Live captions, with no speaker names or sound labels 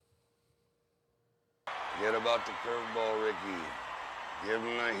Forget about the curveball, Ricky. Give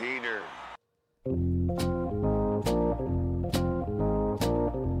him a heater.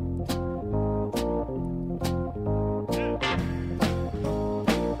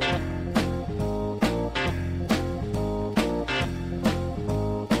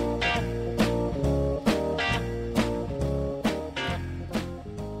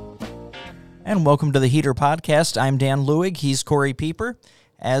 And welcome to the Heater Podcast. I'm Dan Lewig. He's Corey Pieper.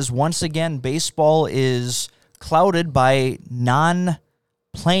 As once again, baseball is clouded by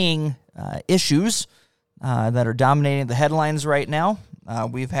non-playing issues that are dominating the headlines right now.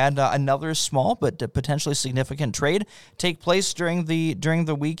 We've had another small but potentially significant trade take place during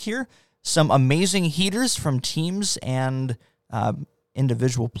the week here. Some amazing heaters from teams and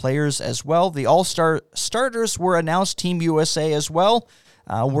individual players as well. The All-Star starters were announced, Team USA as well.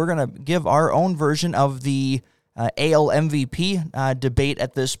 We're going to give our own version of the AL MVP debate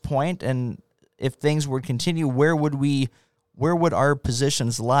at this point, and if things would continue, where would our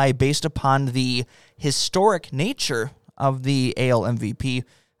positions lie based upon the historic nature of the AL MVP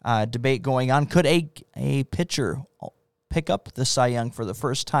debate going on? Could a pitcher pick up the Cy Young for the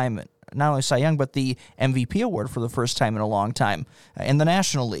first time, not only Cy Young, but the MVP award for the first time in a long time in the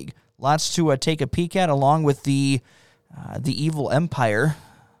National League? Lots to take a peek at, along with the evil empire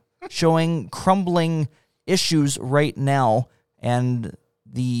showing crumbling issues right now, and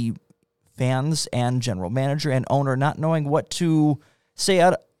the fans and general manager and owner not knowing what to say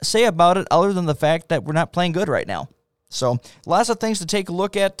about it other than the fact that we're not playing good right now. So lots of things to take a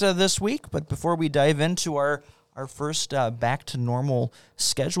look at this week, but before we dive into our first back to normal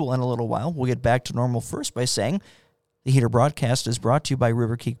schedule in a little while, we'll get back to normal first by saying the Heater broadcast is brought to you by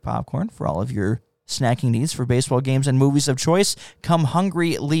River Creek Popcorn for all of your snacking needs for baseball games and movies of choice. Come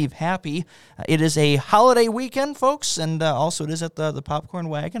hungry, leave happy. It is a holiday weekend, folks, and also it is at the Popcorn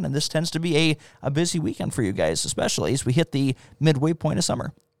Wagon, and this tends to be a busy weekend for you guys, especially as we hit the midway point of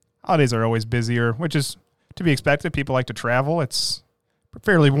summer. Holidays are always busier, which is to be expected. People like to travel. It's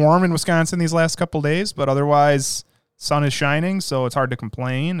fairly warm in Wisconsin these last couple days, but otherwise, sun is shining, so it's hard to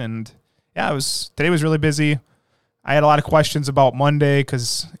complain. And yeah, today was really busy. I had a lot of questions about Monday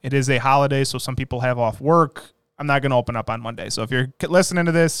because it is a holiday, so some people have off work. I'm not going to open up on Monday. So if you're listening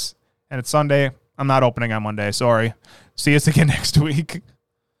to this and it's Sunday, I'm not opening on Monday. Sorry. See us again next week.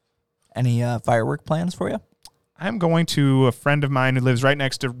 Any firework plans for you? I'm going to a friend of mine who lives right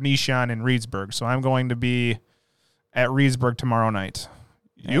next to Nishan in Reedsburg, so I'm going to be at Reedsburg tomorrow night.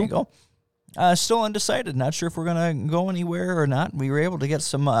 There you go. Still undecided. Not sure if we're going to go anywhere or not. We were able to get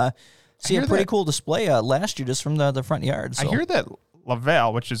some... See a pretty cool display last year just from the front yard. So. I hear that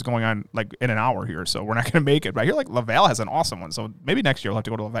Laval, which is going on like in an hour here, so we're not going to make it. But I hear like Laval has an awesome one, so maybe next year we'll have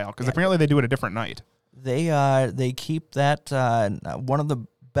to go to Laval because apparently they do it a different night. They keep that one of the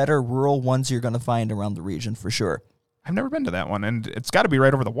better rural ones you're going to find around the region for sure. I've never been to that one, and it's got to be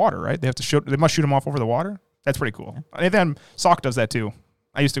right over the water, right? They must shoot them off over the water. That's pretty cool. Yeah. And then Sauk does that too.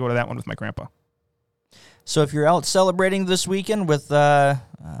 I used to go to that one with my grandpa. So if you're out celebrating this weekend with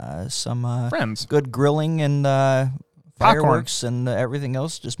some friends, good grilling and fireworks and everything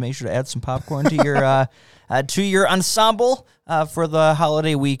else, just make sure to add some popcorn to your ensemble for the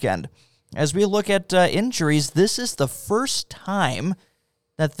holiday weekend. As we look at injuries, this is the first time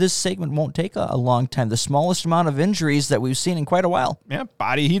that this segment won't take a long time. The smallest amount of injuries that we've seen in quite a while. Yeah,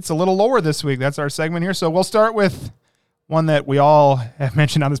 body heat's a little lower this week. That's our segment here. So we'll start with one that we all have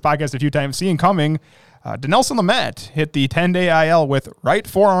mentioned on this podcast a few times, seeing coming. Dinelson Lamet hit the 10-day IL with right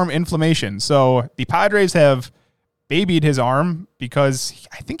forearm inflammation. So the Padres have babied his arm because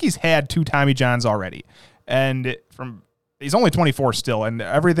I think he's had 2 Tommy Johns already. And he's only 24 still, and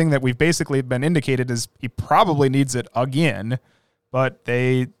everything that we've basically been indicated is he probably needs it again. But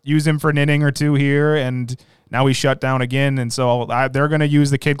they use him for an inning or two here, and now he's shut down again. And so they're going to use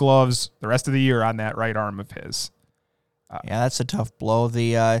the kid gloves the rest of the year on that right arm of his. Yeah, that's a tough blow.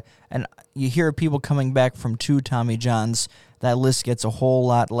 And you hear people coming back from 2 Tommy Johns. That list gets a whole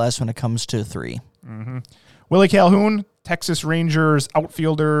lot less when it comes to 3. Mm-hmm. Willie Calhoun, Texas Rangers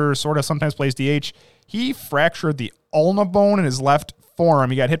outfielder, sort of sometimes plays DH. He fractured the ulna bone in his left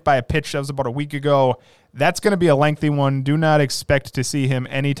forearm. He got hit by a pitch that was about a week ago. That's going to be a lengthy one. Do not expect to see him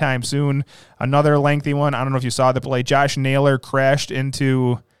anytime soon. Another lengthy one. I don't know if you saw the play. Josh Naylor crashed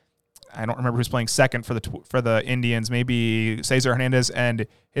into... I don't remember who's playing second for the Indians, maybe Cesar Hernandez, and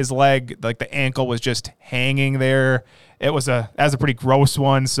his leg, like the ankle, was just hanging there. That was a pretty gross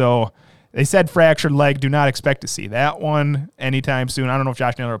one. So they said fractured leg. Do not expect to see that one anytime soon. I don't know if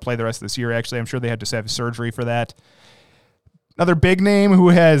Josh Naylor will play the rest of this year. Actually, I'm sure they had to have surgery for that. Another big name who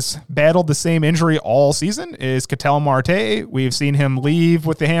has battled the same injury all season is Ketel Marte. We've seen him leave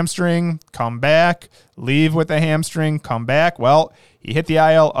with the hamstring, come back, leave with the hamstring, come back. Well, he hit the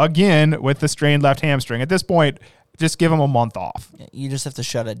IL again with the strained left hamstring. At this point, just give him a month off. You just have to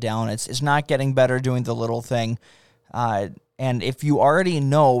shut it down. It's not getting better doing the little thing. And if you already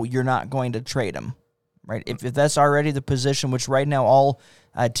know you're not going to trade him, right? If that's already the position, which right now all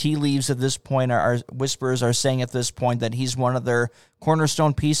tea leaves at this point are whispers are saying at this point that he's one of their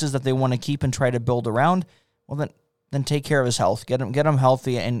cornerstone pieces that they want to keep and try to build around. Well, then take care of his health. Get him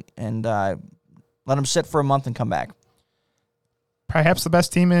healthy and let him sit for a month and come back. Perhaps the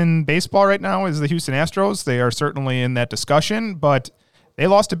best team in baseball right now is the Houston Astros. They are certainly in that discussion, but they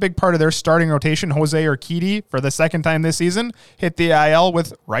lost a big part of their starting rotation. Jose Urquidy, for the second time this season, hit the IL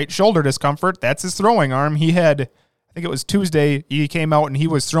with right shoulder discomfort. That's his throwing arm. He had, I think it was Tuesday, he came out and he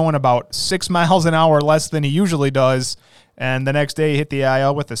was throwing about 6 miles an hour less than he usually does. And the next day he hit the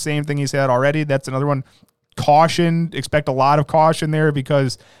IL with the same thing he's had already. That's another one. Caution, expect a lot of caution there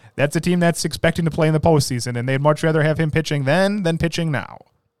because that's a team that's expecting to play in the postseason, and they'd much rather have him pitching then than pitching now.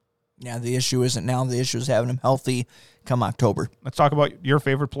 Yeah, the issue isn't now. The issue is having him healthy come October. Let's talk about your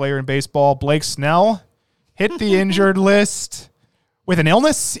favorite player in baseball, Blake Snell. Hit the injured list with an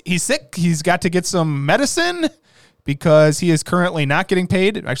illness. He's sick. He's got to get some medicine because he is currently not getting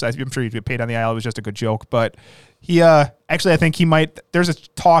paid. Actually, I'm sure he'd get paid on the IL. It was just a good joke. But he actually, I think he might. There's a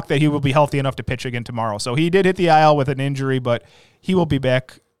talk that he will be healthy enough to pitch again tomorrow. So he did hit the IL with an injury, but he will be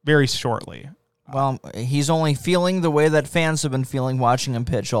back very shortly. Well, he's only feeling the way that fans have been feeling watching him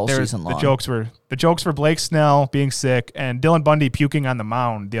pitch all season long. The jokes were Blake Snell being sick and Dylan Bundy puking on the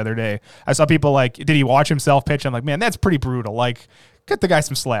mound the other day. I saw people like, did he watch himself pitch? I'm like, man, that's pretty brutal. Like, get the guy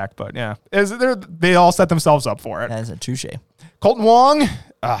some slack. But yeah, they all set themselves up for it. That is a touche. Colton Wong.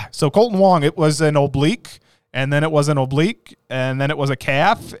 Colton Wong, it was an oblique, and then it was an oblique, and then it was a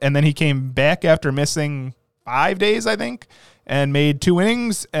calf, and then he came back after missing 5 days, I think, and made 2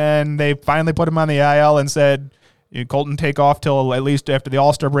 innings, and they finally put him on the IL and said, Colton, take off till at least after the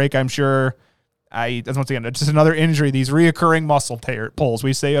All-Star break, I'm sure. Once again, it's just another injury, these reoccurring muscle pulls.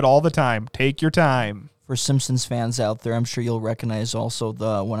 We say it all the time. Take your time. For Simpsons fans out there, I'm sure you'll recognize also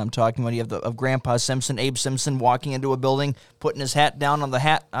the one I'm talking about. You have of Grandpa Simpson, Abe Simpson, walking into a building, putting his hat down on the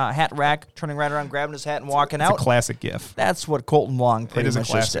hat rack, turning right around, grabbing his hat, and walking out. It's a classic gif. That's what Colton Wong pretty much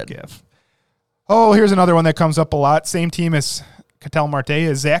just did. It is a classic gif. Oh, here's another one that comes up a lot. Same team as Ketel Marte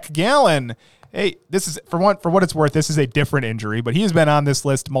is Zach Gallen. Hey, this is for what it's worth. This is a different injury, but he has been on this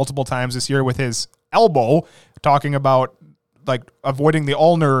list multiple times this year with his elbow, talking about like avoiding the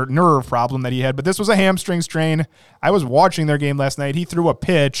ulnar nerve problem that he had. But this was a hamstring strain. I was watching their game last night. He threw a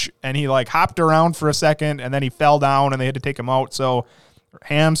pitch and he like hopped around for a second and then he fell down and they had to take him out. So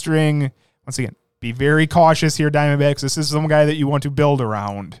hamstring, once again, be very cautious here, Diamondbacks. This is some guy that you want to build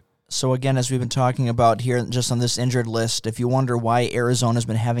around. So again, as we've been talking about here just on this injured list, if you wonder why Arizona's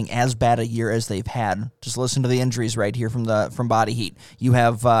been having as bad a year as they've had, just listen to the injuries right here from Body Heat. You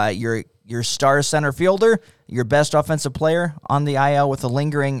have your star center fielder, your best offensive player on the IL with a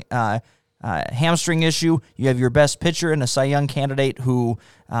lingering hamstring issue. You have your best pitcher and a Cy Young candidate who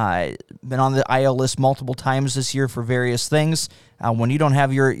been on the IL list multiple times this year for various things. When you don't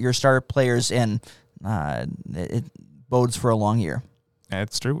have your star players in, it bodes for a long year.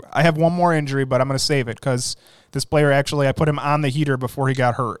 That's true. I have one more injury, but I'm going to save it because this player actually, I put him on the heater before he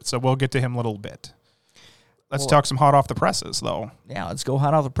got hurt, so we'll get to him a little bit. Let's talk some hot off the presses, though. Yeah, let's go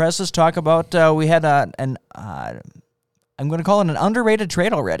hot off the presses. Talk about we had I'm going to call it an underrated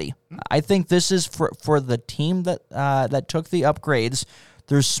trade already. I think this is for the team that took the upgrades.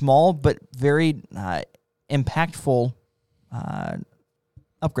 They're small but very impactful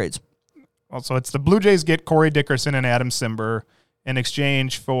upgrades. Well, so it's the Blue Jays get Corey Dickerson and Adam Simber in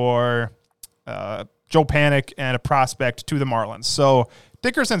exchange for Joe Panik and a prospect to the Marlins. So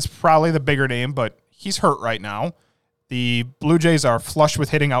Dickerson's probably the bigger name, but he's hurt right now. The Blue Jays are flush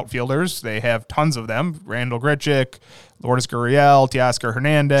with hitting outfielders. They have tons of them. Randall Grichuk, Lourdes Gurriel, Teoscar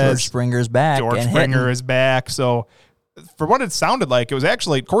Hernandez. George Springer's back. George Springer is back. So for what it sounded like, it was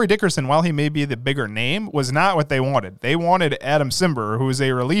actually Corey Dickerson, while he may be the bigger name, was not what they wanted. They wanted Adam Simber, who is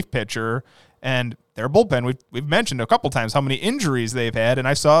a relief pitcher, and their bullpen, we've mentioned a couple times how many injuries they've had, and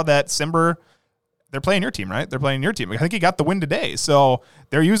I saw that Simber, they're playing your team, right? They're playing your team. I think he got the win today. So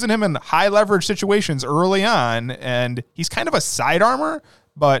they're using him in high-leverage situations early on, and he's kind of a side armor,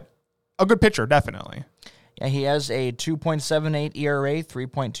 but a good pitcher, definitely. Yeah, he has a 2.78 ERA,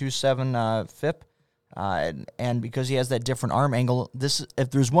 3.27 FIP, and because he has that different arm angle,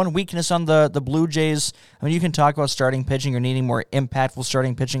 if there's one weakness on the Blue Jays, I mean, you can talk about starting pitching or needing more impactful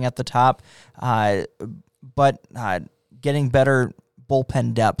starting pitching at the top, but getting better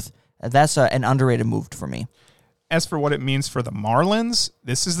bullpen depth. That's an underrated move for me. As for what it means for the Marlins,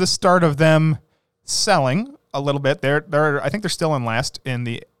 this is the start of them selling a little bit. I think they're still in last in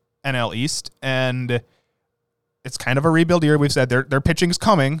the NL East, and it's kind of a rebuild year. We've said their pitching's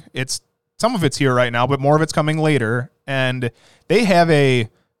coming. Some of it's here right now, but more of it's coming later. And they have a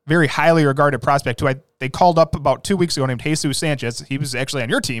very highly regarded prospect who they called up about 2 weeks ago named Jesus Sanchez. He was actually on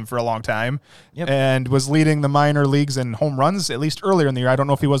your team for a long time and was leading the minor leagues in home runs, at least earlier in the year. I don't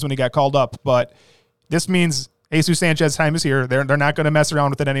know if he was when he got called up, but this means Jesus Sanchez's time is here. They're not going to mess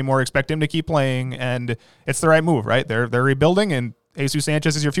around with it anymore. Expect him to keep playing, and it's the right move, right? They're rebuilding, and Jesus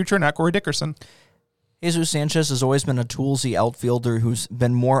Sanchez is your future, not Corey Dickerson. Jesus Sanchez has always been a toolsy outfielder who's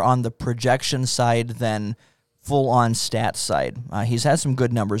been more on the projection side than full-on stat side. He's had some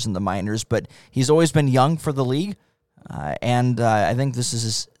good numbers in the minors, but he's always been young for the league, and I think this is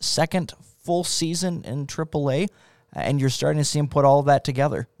his second full season in AAA, and you're starting to see him put all of that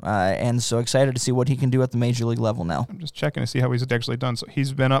together, and so excited to see what he can do at the major league level now. I'm just checking to see how he's actually done. So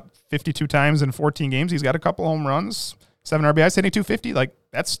he's been up 52 times in 14 games. He's got a couple home runs, 7 RBIs, hitting 250. Like,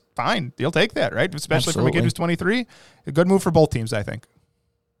 that's fine. You'll take that, right? Especially from a kid who's 23. A good move for both teams, I think.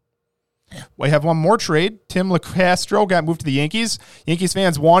 We have one more trade. Tim LeCastro got moved to the Yankees. Yankees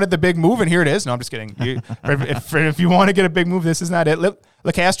fans wanted the big move, and here it is. No, I'm just kidding. If you want to get a big move, this is not it.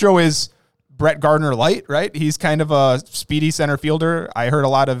 LeCastro is Brett Gardner light, right? He's kind of a speedy center fielder. I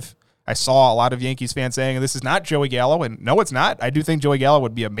saw a lot of Yankees fans saying this is not Joey Gallo, and no, it's not. I do think Joey Gallo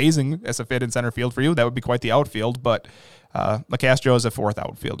would be amazing as a fit in center field for you. That would be quite the outfield, but LeCastro is a fourth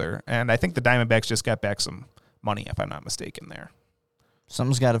outfielder, and I think the Diamondbacks just got back some money, if I'm not mistaken there.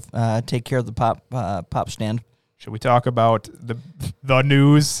 Something's got to take care of the pop stand. Should we talk about the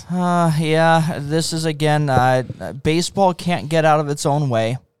news? Yeah, this is, again, baseball can't get out of its own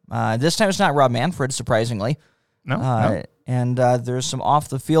way. This time it's not Rob Manfred, surprisingly. No. And there's some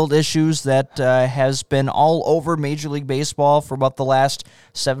off-the-field issues that has been all over Major League Baseball for about the last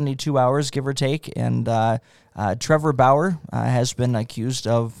 72 hours, give or take. And Trevor Bauer has been accused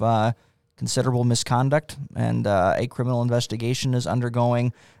of considerable misconduct, and a criminal investigation is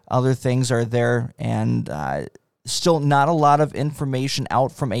undergoing. Other things are there, and still not a lot of information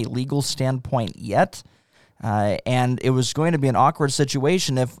out from a legal standpoint yet. And it was going to be an awkward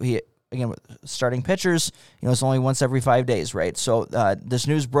situation if he, again, with starting pitchers, it's only once every 5 days, right? So this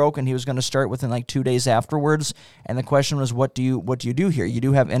news broke, and he was going to start within like 2 days afterwards. And the question was, what do you do here? You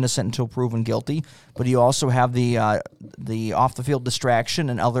do have innocent until proven guilty, but you also have the off the field distraction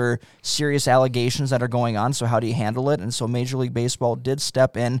and other serious allegations that are going on. So how do you handle it? And so Major League Baseball did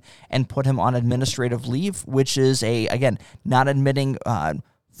step in and put him on administrative leave, which is again not admitting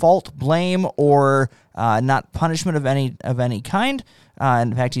fault, blame, or not punishment of any kind.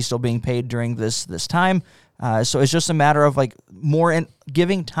 In fact, he's still being paid during this time. So it's just a matter of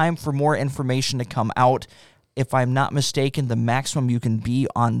giving time for more information to come out. If I'm not mistaken, the maximum you can be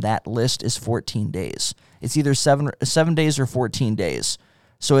on that list is 14 days. It's either 7 days or 14 days.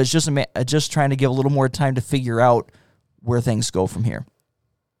 So it's just trying to give a little more time to figure out where things go from here.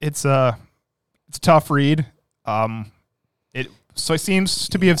 It's a tough read. It seems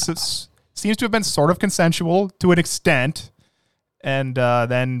to have been sort of consensual to an extent. And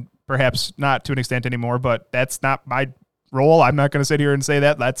then perhaps not to an extent anymore, but that's not my role. I'm not going to sit here and say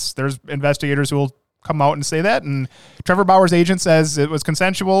that. There's investigators who will come out and say that. And Trevor Bauer's agent says it was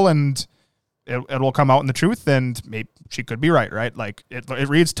consensual, and it will come out in the truth. And maybe she could be right? Like it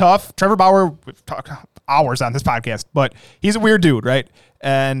reads tough. Trevor Bauer, we've talked hours on this podcast, but he's a weird dude, right?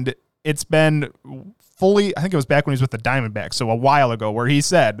 And it's been fully, I think it was back when he was with the Diamondbacks, so a while ago, where he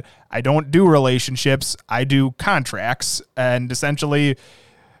said, I don't do relationships, I do contracts, and essentially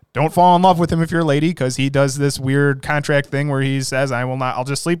don't fall in love with him if you're a lady, because he does this weird contract thing where he says, I'll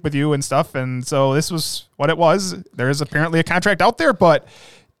just sleep with you and stuff. And so this was what it was. There is apparently a contract out there, but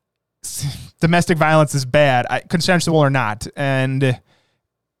domestic violence is bad, consensual or not, and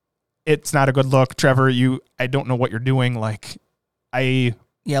it's not a good look. Trevor, I don't know what you're doing.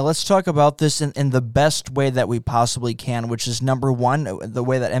 Yeah, let's talk about this in the best way that we possibly can, which is, number one, the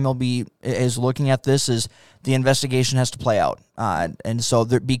way that MLB is looking at this is the investigation has to play out. And so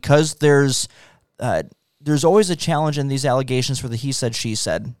because there's always a challenge in these allegations for the he said, she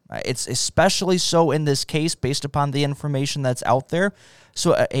said. It's especially so in this case based upon the information that's out there.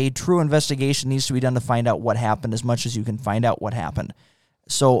 So a true investigation needs to be done to find out what happened as much as you can find out what happened.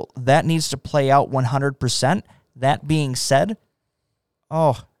 So that needs to play out 100%. That being said,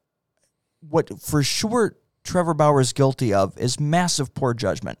 what for sure Trevor Bauer is guilty of is massive poor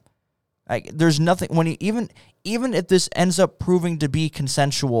judgment. There's nothing even if this ends up proving to be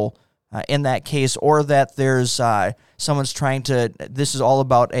consensual, in that case, or that there's someone's trying to, this is all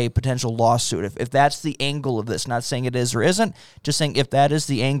about a potential lawsuit. If that's the angle of this, not saying it is or isn't, just saying if that is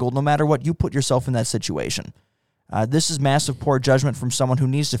the angle, no matter what, you put yourself in that situation. This is massive poor judgment from someone who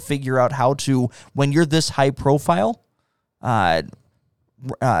needs to figure out how to, when you're this high profile, the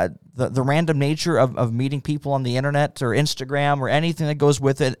random nature of meeting people on the internet or Instagram or anything that goes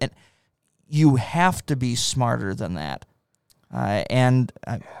with it, and you have to be smarter than that. Again,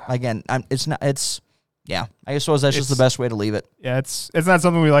 I suppose that's just the best way to leave it. Yeah, it's not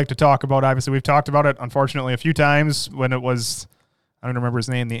something we like to talk about. Obviously, we've talked about it, unfortunately, a few times when it was, I don't remember his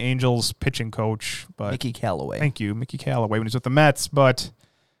name, the Angels pitching coach, but Mickey Callaway. Thank you, Mickey Callaway, when he's with the Mets. But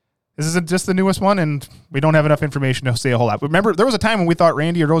this isn't just the newest one, and we don't have enough information to say a whole lot. Remember, there was a time when we thought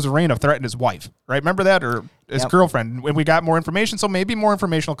Randy Arozarena threatened his wife, right? Remember that? Or his girlfriend, when we got more information, so maybe more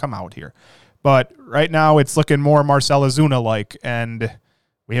information will come out here. But right now, it's looking more Marcell Ozuna-like, and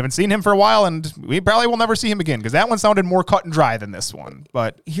we haven't seen him for a while, and we probably will never see him again, because that one sounded more cut and dry than this one.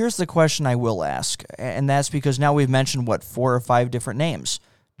 But here's the question I will ask, and that's because now we've mentioned, 4 or 5 different names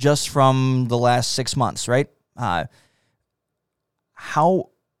just from the last 6 months, right? How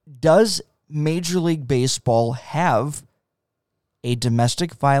does Major League Baseball have a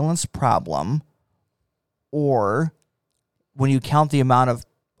domestic violence problem, or when you count the amount of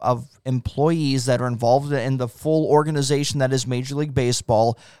employees that are involved in the full organization that is Major League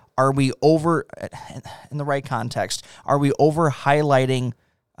Baseball, are we over, in the right context, are we over highlighting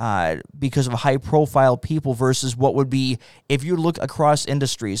because of high-profile people versus what would be, if you look across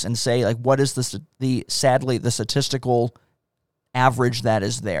industries and say, like, what is the statistical average that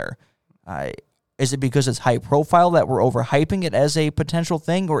is there? Is it because it's high-profile that we're overhyping it as a potential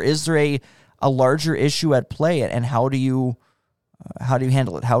thing, or is there a larger issue at play, and how do you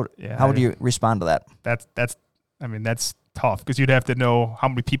handle it? How do you respond to that? That's tough, because you'd have to know how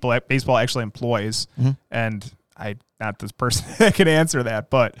many people baseball actually employs, and I'm not this person that can answer that,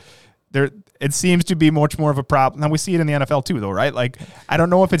 but it seems to be much more of a problem. Now, we see it in the NFL too, though, right? Like, I don't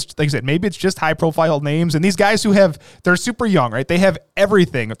know if it's, like I said, maybe it's just high-profile names, and these guys they're super young, right? They have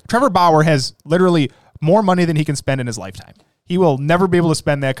everything. Trevor Bauer has literally more money than he can spend in his lifetime. He will never be able to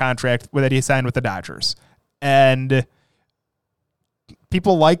spend that contract that he signed with the Dodgers. And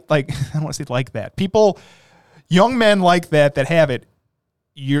people like I don't want to say like that. Young men like that have it.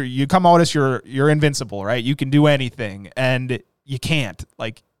 You come out as you're invincible, right? You can do anything, and you can't.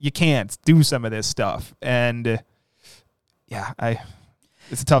 Like, you can't do some of this stuff. And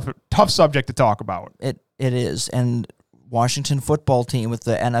it's a tough subject to talk about. It is. And Washington football team with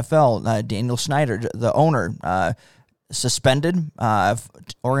the NFL, Daniel Snyder, the owner, suspended,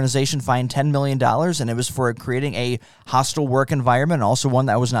 organization fined $10 million, and it was for creating a hostile work environment, and also one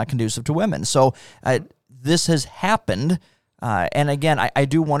that was not conducive to women. So this has happened, and again, I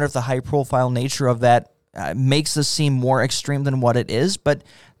do wonder if the high-profile nature of that makes this seem more extreme than what it is, but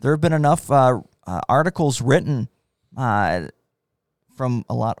there have been enough articles written from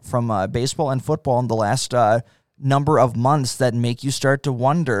baseball and football in the last number of months that make you start to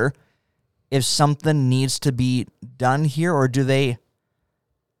wonder if something needs to be done here, or do they...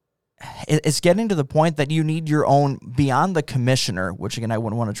 It's getting to the point that you need your own, beyond the commissioner, which, again, I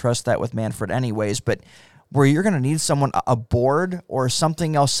wouldn't want to trust that with Manfred anyways, but where you're going to need someone, a board or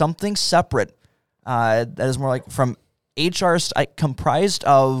something else, something separate that is more like from HR, comprised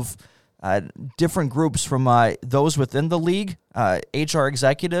of different groups from those within the league, HR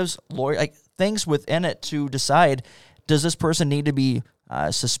executives, lawyers, like things within it to decide, does this person need to be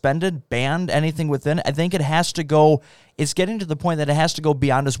suspended, banned, anything within it? I think it has to go, it's getting to the point that it has to go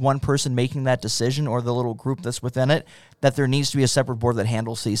beyond just one person making that decision or the little group that's within it, that there needs to be a separate board that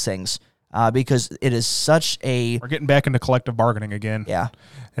handles these things. Because it is such a... We're getting back into collective bargaining again. Yeah.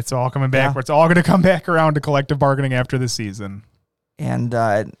 It's all coming back. Yeah. It's all going to come back around to collective bargaining after this season. And,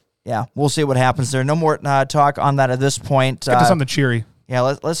 we'll see what happens there. No more talk on that at this point. Get to something cheery. Yeah,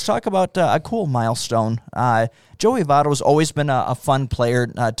 let's talk about a cool milestone. Joey Votto has always been a fun player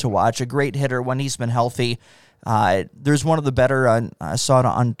to watch, a great hitter when he's been healthy. There's one of the better, I saw it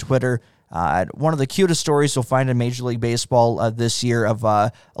on Twitter, one of the cutest stories you'll find in Major League Baseball this year of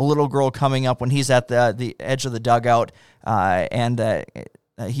a little girl coming up when he's at the edge of the dugout, and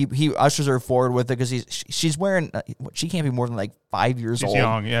he ushers her forward with it because she's wearing, she can't be more than like 5 years old. She's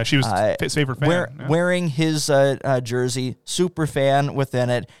young, yeah. She was his favorite fan. Wearing his jersey, super fan within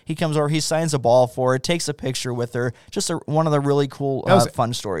it. He comes over, he signs a ball for her, takes a picture with her. Just one of the really cool,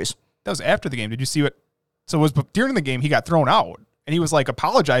 fun stories. That was after the game. Did you see what? So it was during the game he got thrown out. And he was like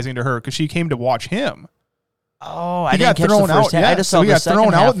apologizing to her because she came to watch him. Oh, I He didn't got catch thrown the first out. half. I Yeah, just so saw he the got second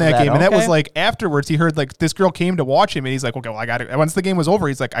thrown half out in that of game, and that was Okay. like afterwards. He heard like this girl came to watch him, and he's like, okay, well, I got it. Once the game was over,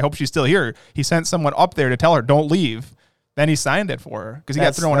 he's like, I hope she's still here. He sent someone up there to tell her, don't leave. Then he signed it for her because he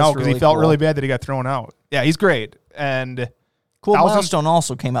got thrown out because he felt really bad that he got thrown out. Yeah, he's great. And Cool milestone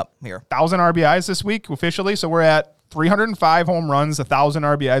also came up here. 1,000 RBIs this week officially. So we're at 305 home runs, 1,000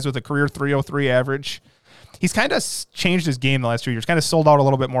 RBIs with a career 303 average. He's kind of changed his game the last 2 years, kind of sold out a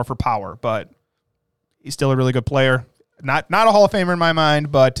little bit more for power, but he's still a really good player. Not a Hall of Famer in my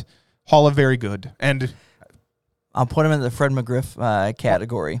mind, but Hall of very good. And I'll put him in the Fred McGriff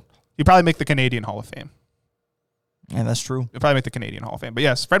category. he'd probably make the Canadian Hall of Fame. Yeah, that's true. He'll probably make the Canadian Hall of Fame. But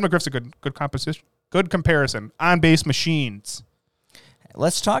yes, Fred McGriff's a good composition, good comparison. On-base machines.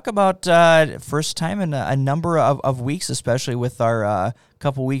 Let's talk about first time in a number of weeks, especially with our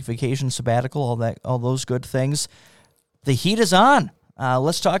couple-week vacation sabbatical, all those good things. The heat is on.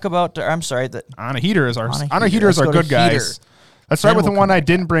 Let's talk about. I'm sorry, On a Heater is our Let's go to good guys. Heater. Let's start Then with the we'll one come I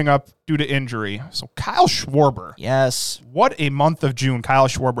didn't bring up due to injury. So Kyle Schwarber. Yes. What a month of June Kyle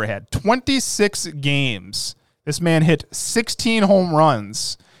Schwarber had. 26 games. This man hit 16 home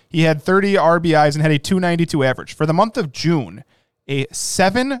runs. He had 30 RBIs and had a 292 average. For the month of June, a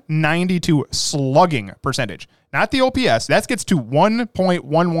 792 slugging percentage. Not the OPS. That gets to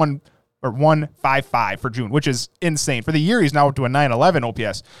 1.11 or 155 for June, which is insane. For the year, he's now up to a 911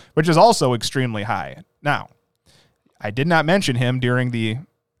 OPS, which is also extremely high. Now, I did not mention him during the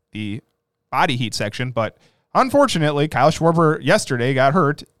body heat section, but unfortunately, Kyle Schwarber yesterday got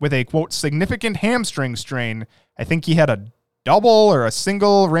hurt with a, quote, significant hamstring strain. I think he had a double or a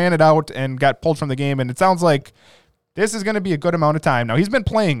single, ran it out, and got pulled from the game, and it sounds like this is going to be a good amount of time. Now, he's been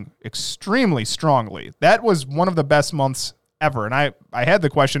playing extremely strongly. That was one of the best months ever, and I had the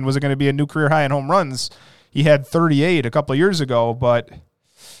question, was it going to be a new career high in home runs? He had 38 a couple of years ago, but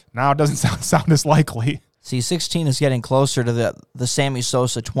now it doesn't sound as likely. See, 16 is getting closer to the Sammy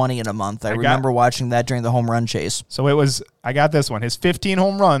Sosa 20 in a month. I remember watching that during the home run chase. So I got this one. His 15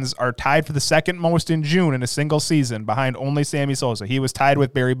 home runs are tied for the second most in June in a single season behind only Sammy Sosa. He was tied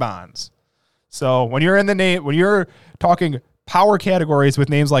with Barry Bonds. So when you're talking power categories with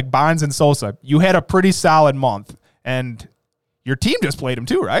names like Bonds and Sosa, you had a pretty solid month. And your team just played him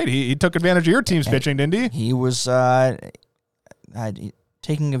too, right? He took advantage of your team's pitching, didn't he? He was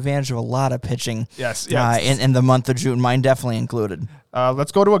taking advantage of a lot of pitching. Yes. In the month of June, mine definitely included.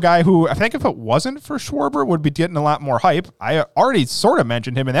 Let's go to a guy who I think if it wasn't for Schwarber would be getting a lot more hype. I already sort of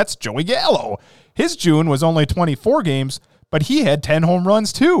mentioned him, and that's Joey Gallo. His June was only 24 games, but he had 10 home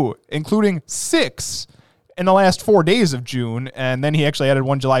runs too, including 6 in the last 4 days of June, and then he actually added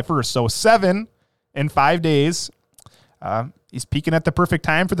one July 1st. So 7 in 5 days. He's peaking at the perfect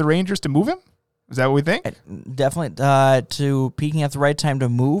time for the Rangers to move him. Is that what we think? Definitely to peaking at the right time to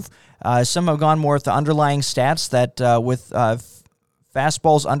move. Some have gone more with the underlying stats that with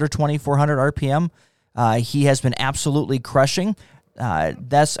fastballs under 2,400 RPM, he has been absolutely crushing.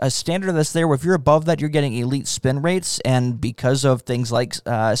 That's a standard that's there. If you're above that, you're getting elite spin rates, and because of things like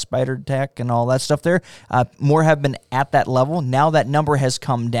spider tech and all that stuff there, more have been at that level. Now that number has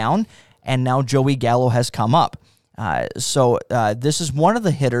come down, and now Joey Gallo has come up. So this is one of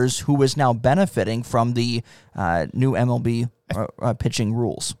the hitters who is now benefiting from the new MLB pitching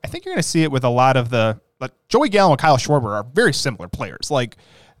rules. I think you're going to see it with a lot of Joey Gallo and Kyle Schwarber are very similar players. Like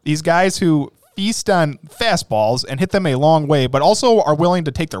these guys who feast on fastballs and hit them a long way, but also are willing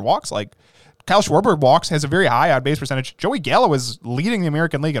to take their walks. Like Kyle Schwarber has a very high on base percentage. Joey Gallo is leading the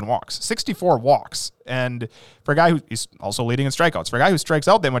American League in walks, 64 walks. And for a guy he's also leading in strikeouts. For a guy who strikes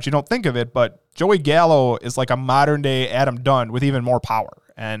out that much, you don't think of it, but Joey Gallo is like a modern day Adam Dunn with even more power.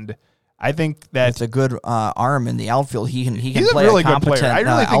 And I think that with a good arm in the outfield, he can he's play a really a good player. I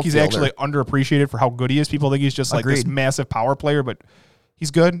really think he's outfielder. actually underappreciated for how good he is. People think he's just like this massive power player, but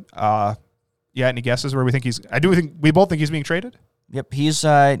he's good. Yeah, any guesses where we think we both think he's being traded? Yep,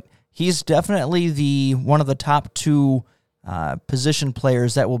 he's definitely one of the top 2 position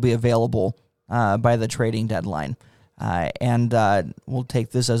players that will be available by the trading deadline. And we'll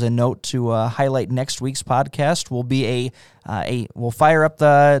take this as a note to highlight next week's podcast. Will be we'll fire up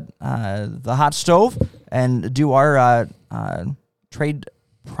the hot stove and do our trade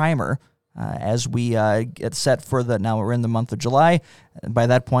primer as we get set for now we're in the month of July. By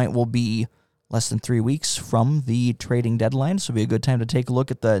that point, we'll be less than 3 weeks from the trading deadline, so it'll be a good time to take a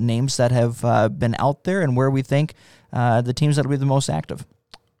look at the names that have been out there and where we think the teams that will be the most active.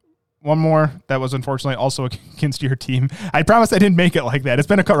 One more that was unfortunately also against your team. I promise I didn't make it like that. It's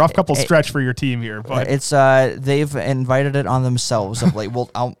been a rough couple stretch for your team here, but it's they've invited it on themselves of late.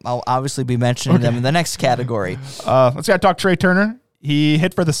 I'll obviously be mentioning them in the next category. Let's talk Trey Turner. He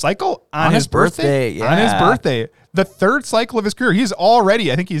hit for the cycle on his birthday. Yeah. On his birthday. The third cycle of his career. He's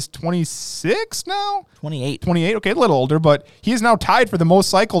already, I think he's 26 now? 28. 28, okay, a little older, but he is now tied for the most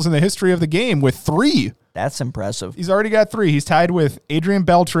cycles in the history of the game with 3. That's impressive. He's already got 3. He's tied with Adrian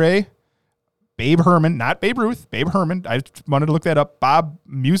Beltre, Babe Herman, not Babe Ruth, Babe Herman. I just wanted to look that up. Bob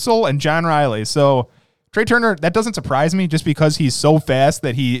Musel and John Riley. So Trey Turner, that doesn't surprise me just because he's so fast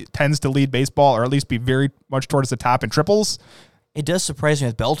that he tends to lead baseball or at least be very much towards the top in triples. It does surprise me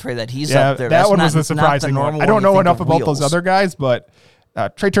with Beltre that he's up there. That one was the surprising one. I don't know enough about those other guys, but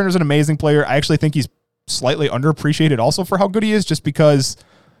Trey Turner's an amazing player. I actually think he's slightly underappreciated also for how good he is just because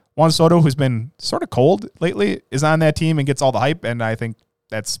Juan Soto, who's been sort of cold lately, is on that team and gets all the hype, and I think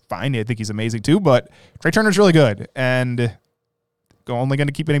that's fine. I think he's amazing too, but Trey Turner's really good and only going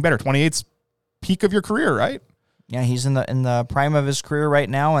to keep getting better. 28's peak of your career, right? Yeah, he's in the prime of his career right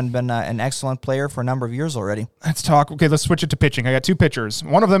now and been an excellent player for a number of years already. Let's talk. Okay, let's switch it to pitching. I got 2 pitchers.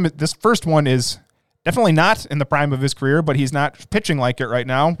 One of them, this first one is definitely not in the prime of his career, but he's not pitching like it right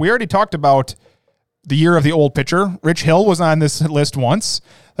now. We already talked about the year of the old pitcher. Rich Hill was on this list once.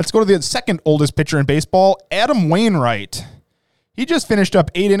 Let's go to the second oldest pitcher in baseball, Adam Wainwright. He just finished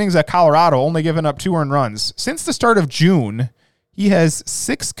up 8 innings at Colorado, only giving up 2 earned runs. Since the start of June, he has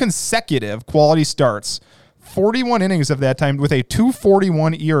 6 consecutive quality starts. 41 innings of that time with a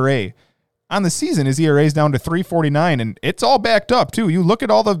 2.41 ERA. On the season, his ERA is down to 3.49, and it's all backed up, too. You look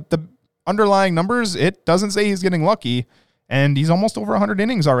at all the underlying numbers, it doesn't say he's getting lucky, and he's almost over 100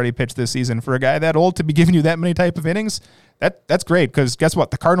 innings already pitched this season. For a guy that old to be giving you that many type of innings, that's great, because guess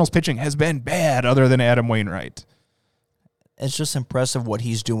what? The Cardinals' pitching has been bad other than Adam Wainwright. It's just impressive what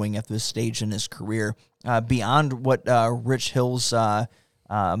he's doing at this stage in his career. Beyond what Rich Hill's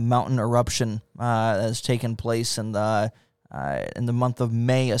mountain eruption has taken place in the month of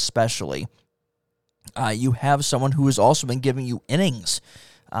May, especially. You have someone who has also been giving you innings.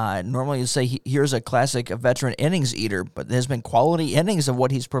 Normally, you say here's a classic veteran innings eater, but there's been quality innings of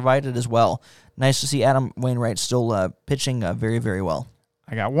what he's provided as well. Nice to see Adam Wainwright still pitching very, very well.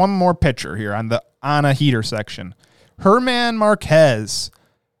 I got one more pitcher here on a heater section. Herman Marquez.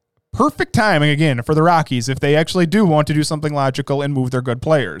 Perfect timing, again, for the Rockies if they actually do want to do something logical and move their good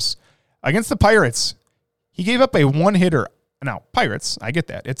players. Against the Pirates, he gave up a one-hitter. Now, Pirates, I get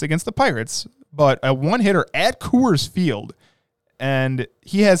that. It's against the Pirates, but a one-hitter at Coors Field, and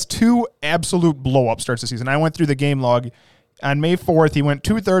he has 2 absolute blow-up starts this season. I went through the game log. On May 4th, he went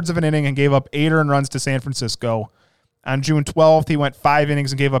 2/3 of an inning and gave up 8 earned runs to San Francisco. On June 12th, he went 5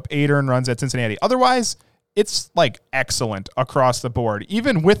 innings and gave up 8 earned runs at Cincinnati. Otherwise, it's like excellent across the board.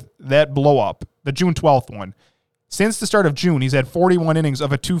 Even with that blow up, the June 12th one, since the start of June, he's had 41 innings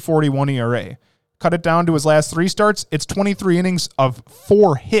of a 2.41 ERA. Cut it down to his last 3 starts, it's 23 innings of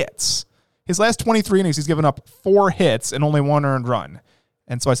 4 hits. His last 23 innings, he's given up 4 hits and only 1 earned run.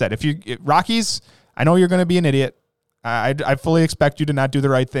 And so I said, Rockies, I know you're going to be an idiot. I fully expect you to not do the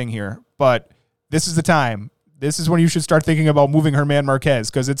right thing here, but this is the time. This is when you should start thinking about moving Herman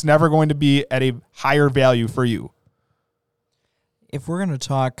Marquez because it's never going to be at a higher value for you. If we're going to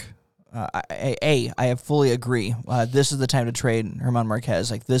talk, I fully agree. This is the time to trade Herman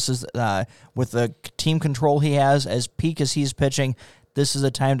Marquez. Like this is with the team control he has, as peak as he's pitching, this is the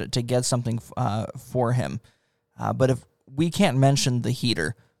time to get something for him. But if we can't mention the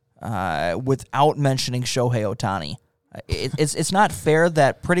heater without mentioning Shohei Ohtani. It's not fair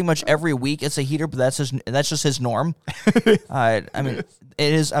that pretty much every week it's a heater, but that's just his norm. I mean,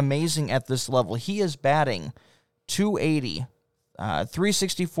 it is amazing at this level. He is batting .280,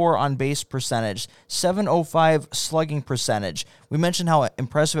 364 on base percentage, 705 slugging percentage. We mentioned how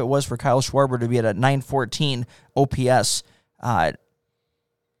impressive it was for Kyle Schwarber to be at a 914 OPS.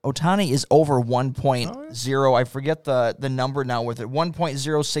 Ohtani is over 1.0. I forget the number now with it.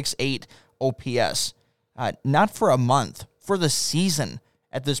 1.068 OPS. Not for a month, for the season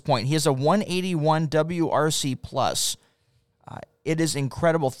at this point. He has a 181 WRC plus. It is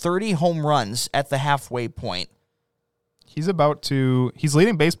incredible. 30 home runs at the halfway point. He's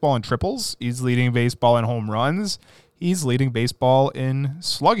leading baseball in triples. He's leading baseball in home runs. He's leading baseball in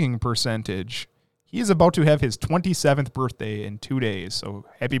slugging percentage. He is about to have his 27th birthday in 2 days. So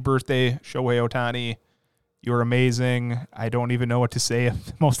happy birthday, Shohei Ohtani. You're amazing. I don't even know what to say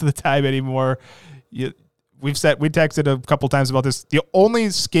most of the time anymore. We texted a couple times about this. The only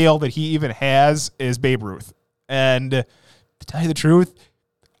scale that he even has is Babe Ruth. And to tell you the truth,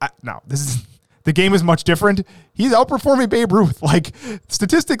 the game is much different. He's outperforming Babe Ruth. Like,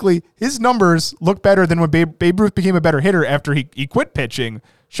 statistically, his numbers look better than when Babe Ruth became a better hitter after he quit pitching.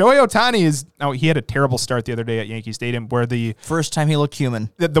 Shohei Ohtani he had a terrible start the other day at Yankee Stadium where the first time he looked human.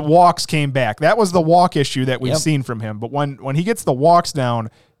 The walks came back. That was the walk issue that we've seen from him. But when he gets the walks down,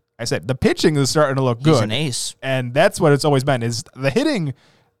 I said the pitching is starting to look good. He's an ace. And that's what it's always been, is the hitting,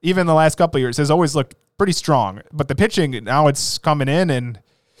 even the last couple of years, has always looked pretty strong. But the pitching, now it's coming in, and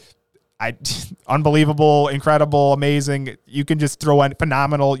unbelievable, incredible, amazing. You can just throw in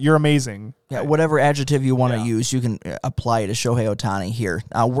phenomenal. You're amazing. Yeah, whatever adjective you want to use, you can apply to Shohei Ohtani here.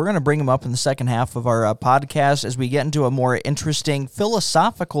 We're going to bring him up in the second half of our podcast as we get into a more interesting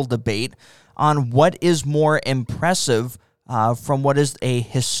philosophical debate on what is more impressive from what is a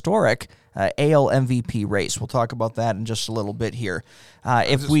historic AL MVP race. We'll talk about that in just a little bit here. Go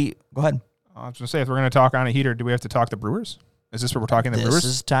ahead. I was going to say, if we're going to talk on a heater, do we have to talk the Brewers? Is this what we're talking, the Brewers? This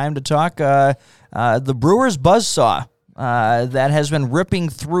is time to talk the Brewers buzzsaw that has been ripping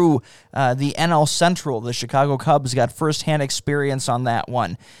through the NL Central. The Chicago Cubs got firsthand experience on that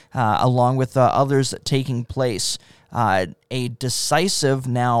one, along with others taking place. A decisive,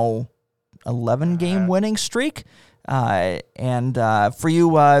 now 11-game winning streak. And for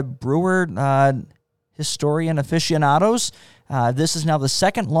you Brewer historian aficionados, this is now the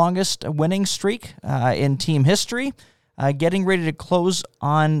second longest winning streak in team history. Getting ready to close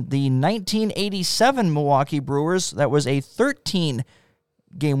on the 1987 Milwaukee Brewers. That was a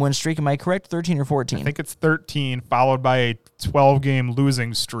 13-game win streak. Am I correct? 13 or 14? I think it's 13, followed by a 12-game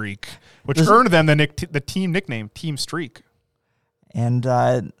losing streak, which earned them the team nickname, Team Streak. And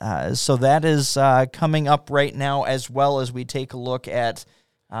so that is coming up right now, as well as we take a look at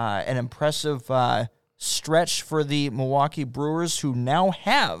an impressive stretch for the Milwaukee Brewers, who now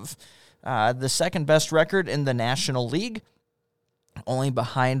have the second best record in the National League, only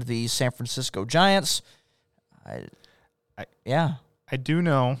behind the San Francisco Giants. I do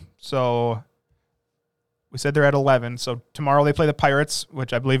know. So we said they're at 11. So tomorrow they play the Pirates,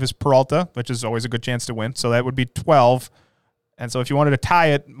 which I believe is Peralta, which is always a good chance to win. So that would be 12. And so if you wanted to tie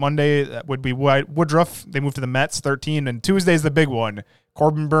it, Monday that would be Woodruff. They move to the Mets, 13. And Tuesday's the big one.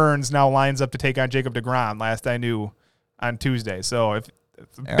 Corbin Burns now lines up to take on Jacob deGrom, last I knew, on Tuesday. So if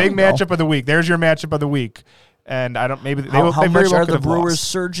big matchup of the week. There's your matchup of the week. And I don't, maybe how much are the lost. Brewers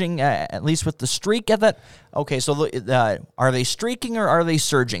surging, at least with the streak at that? Okay, so are they streaking or are they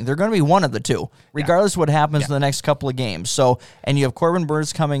surging? They're going to be one of the two, regardless of what happens in the next couple of games. So, and you have Corbin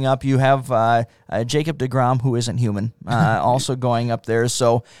Burns coming up. You have Jacob deGrom, who isn't human, also going up there.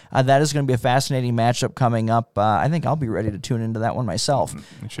 So that is going to be a fascinating matchup coming up. I think I'll be ready to tune into that one myself.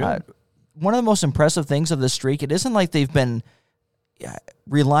 One of the most impressive things of this streak, it isn't like they've been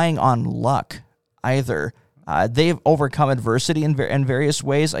relying on luck either. They've overcome adversity in various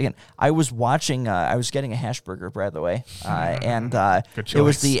ways. Again, I was watching, I was getting a hash burger, by the way, and it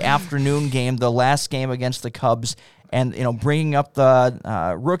was the afternoon game, the last game against the Cubs, and bringing up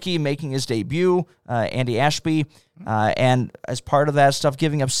the rookie making his debut, Andy Ashby, and as part of that stuff,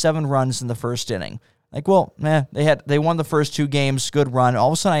 giving up 7 runs in the first inning. They won the first 2 games, good run. All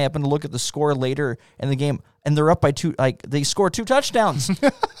of a sudden, I happened to look at the score later in the game, and they're up by 2. They scored 2 touchdowns,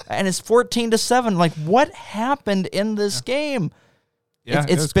 and it's 14-7. What happened in this game? Yeah,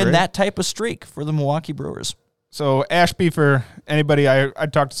 it's been great. That type of streak for the Milwaukee Brewers. So Ashby, for anybody, I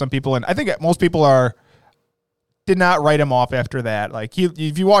talked to some people, and I think most people did not write him off after that.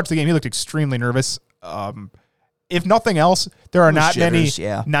 If you watch the game, he looked extremely nervous. If nothing else, there are not many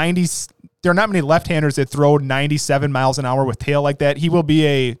 90s. There are not many left-handers that throw 97 miles an hour with tail like that. He will be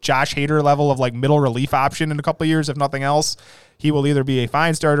a Josh Hader level of middle relief option in a couple of years, if nothing else. He will either be a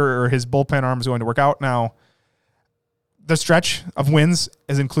fine starter or his bullpen arm is going to work out. Now, the stretch of wins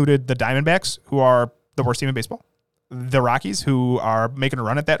has included the Diamondbacks, who are the worst team in baseball, the Rockies, who are making a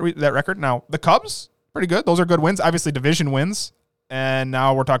run at that record. Now, the Cubs, pretty good. Those are good wins. Obviously, division wins. And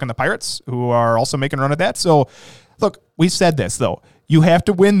now we're talking the Pirates, who are also making a run at that. So, look, we've said this, though. You have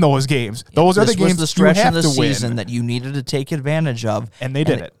to win those games. Those are the games the stretch you have in the to win. season that you needed to take advantage of, and they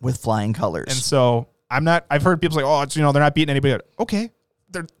did it with flying colors. And so I've heard people say, "Oh, it's they're not beating anybody." Okay,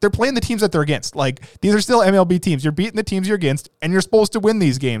 they're playing the teams that they're against. These are still MLB teams. You're beating the teams you're against, and you're supposed to win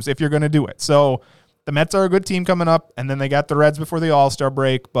these games if you're going to do it. So the Mets are a good team coming up, and then they got the Reds before the All-Star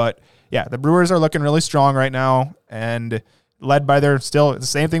break. But yeah, the Brewers are looking really strong right now, and led by the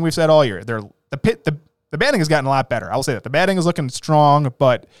same thing we've said all year. The batting has gotten a lot better. I will say that. The batting is looking strong,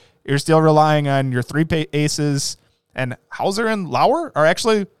 but you're still relying on your 3 aces. And Hauser and Lauer are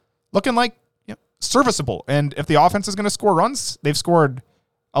actually looking serviceable. And if the offense is going to score runs, they've scored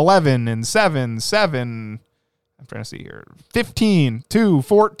 11 and 7, 7. I'm trying to see here. 15, 2,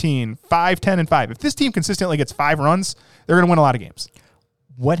 14, 5, 10, and 5. If this team consistently gets 5 runs, they're going to win a lot of games.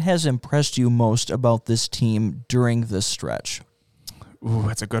 What has impressed you most about this team during this stretch? Ooh,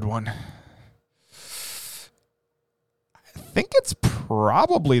 that's a good one. I think it's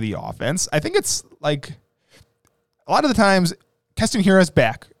probably the offense. I think it's like a lot of the times Keston Hiura's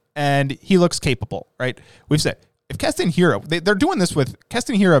back and he looks capable, right? We've said if Keston Hiura, they're doing this with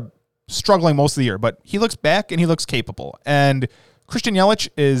Keston Hiura struggling most of the year, but he looks back and he looks capable. And Christian Yelich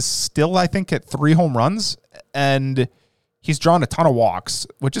is still, I think, at 3 home runs, and he's drawn a ton of walks,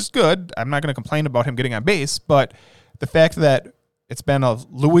 which is good. I'm not going to complain about him getting on base, but the fact that it's been a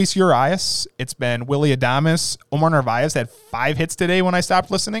Luis Urias, it's been Willy Adames, Omar Narvaez had 5 hits today when I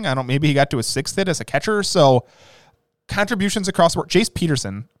stopped listening. Maybe he got to a 6th hit as a catcher. So contributions across the board. Jace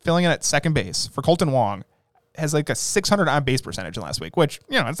Peterson filling in at second base for Colton Wong has like a 600 on base percentage in last week, which,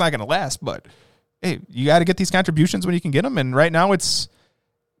 it's not going to last, but hey, you got to get these contributions when you can get them. And right now it's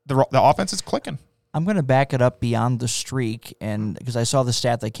the offense is clicking. I'm going to back it up beyond the streak, and because I saw the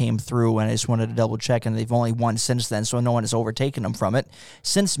stat that came through, and I just wanted to double check, and they've only won since then, so no one has overtaken them from it.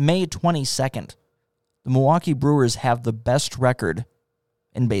 Since May 22nd, the Milwaukee Brewers have the best record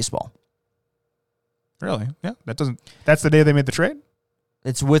in baseball. Really? Yeah. That's the day they made the trade?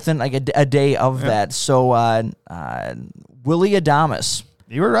 It's within like a day of that. So Willy Adames.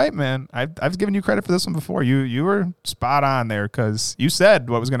 You were right, man. I've given you credit for this one before. You were spot on there because you said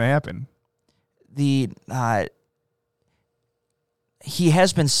what was going to happen. He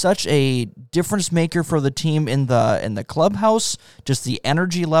has been such a difference maker for the team in the clubhouse. Just the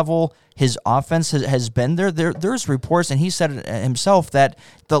energy level, his offense has been there. There's reports, and he said it himself, that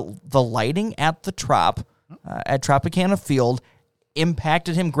the lighting at the at Tropicana Field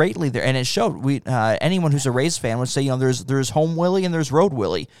impacted him greatly there, and it showed. Anyone who's a Rays fan would say, there's home Willie and there's road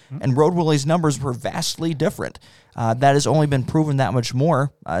Willie, and road Willie's numbers were vastly different. That has only been proven that much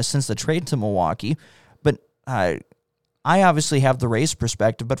more since the trade to Milwaukee. But I obviously have the Rays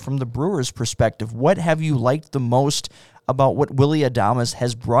perspective, but from the Brewers perspective, what have you liked the most about what Willy Adames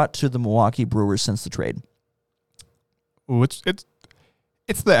has brought to the Milwaukee Brewers since the trade? Ooh,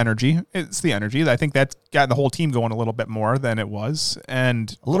 it's the energy. It's the energy. I think that's gotten the whole team going a little bit more than it was,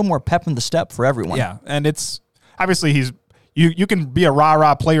 and a little more pep in the step for everyone. Yeah, and it's obviously you can be a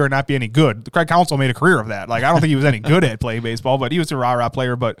rah-rah player and not be any good. Craig Counsell made a career of that. Like, I don't think he was any good at playing baseball, but he was a rah-rah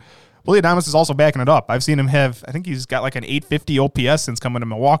player. But Willy Adames is also backing it up. I've seen him I think he's got like an 850 OPS since coming to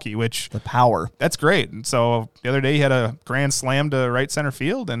Milwaukee, which the power. That's great. And so the other day he had a grand slam to right center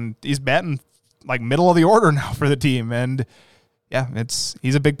field, and he's batting like middle of the order now for the team. And yeah,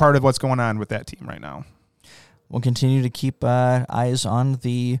 he's a big part of what's going on with that team right now. We'll continue to keep eyes on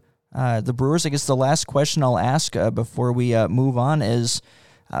the Brewers. I guess the last question I'll ask before we move on is,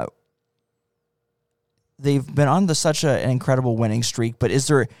 they've been on such an incredible winning streak, but is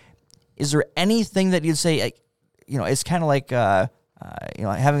there anything that you'd say, it's kind of like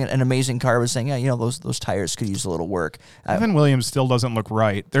having an amazing car, was saying, those tires could use a little work. Evan Williams still doesn't look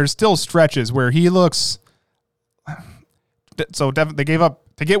right. There's still stretches where he looks. So they gave up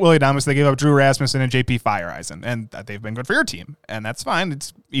to get Willy Adames. They gave up Drew Rasmussen and JP Fireeisen, and they've been good for your team, and that's fine.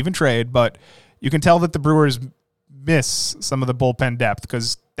 It's even trade, but you can tell that the Brewers miss some of the bullpen depth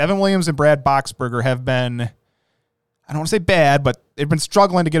because Devin Williams and Brad Boxberger have been, I don't want to say bad, but they've been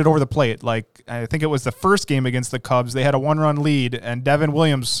struggling to get it over the plate. Like, I think it was the first game against the Cubs. They had a 1-run lead, and Devin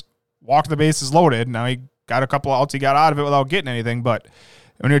Williams walked the bases loaded. Now he got a couple outs. He got out of it without getting anything, but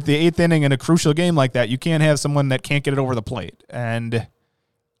when you're at the 8th inning in a crucial game like that, you can't have someone that can't get it over the plate. And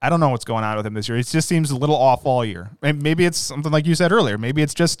I don't know what's going on with him this year. It just seems a little off all year. Maybe it's something like you said earlier. Maybe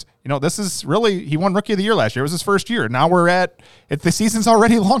it's just, this is really, he won Rookie of the Year last year. It was his first year. Now the season's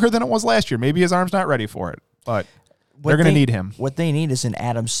already longer than it was last year. Maybe his arm's not ready for it, but they're going to need him. What they need is an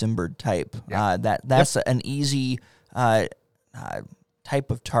Adam Simberd type. Yeah. That's an easy type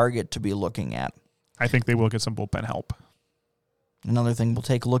of target to be looking at. I think they will get some bullpen help. Another thing we'll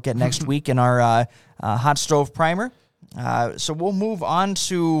take a look at next week in our Hot Stove Primer. So we'll move on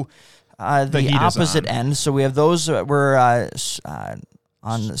to the opposite end. So we have those that were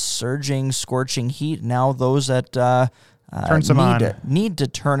on the surging, scorching heat. Now those that need to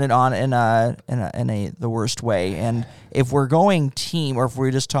turn it on in the worst way. And if we're going team, or if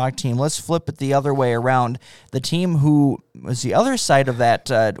we just talk team, let's flip it the other way around. The team who was the other side of that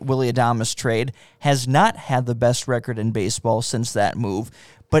Willy Adames trade has not had the best record in baseball since that move,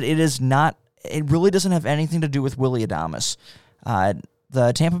 but it really doesn't have anything to do with Willy Adames.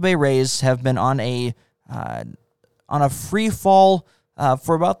 The Tampa Bay Rays have been on a free fall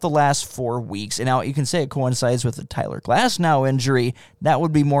for about the last 4 weeks. And now you can say it coincides with the Tyler Glasnow injury. That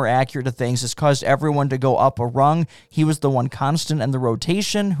would be more accurate to things. It's caused everyone to go up a rung. He was the one constant in the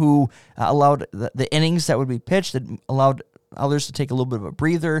rotation who allowed the innings that would be pitched, that allowed others to take a little bit of a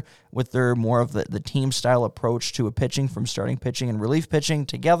breather with their more of the team style approach to a pitching from starting pitching and relief pitching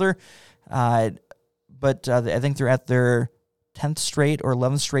together. But I think they're at their 10th straight or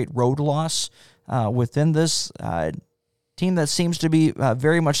 11th straight road loss within this team that seems to be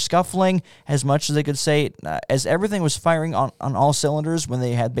very much scuffling, as much as they could say, as everything was firing on all cylinders when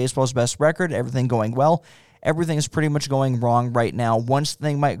they had baseball's best record, everything going well. Everything is pretty much going wrong right now. One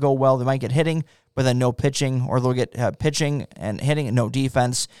thing might go well, they might get hitting, but then no pitching, or they'll get pitching and hitting and no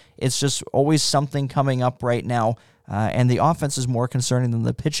defense. It's just always something coming up right now, and the offense is more concerning than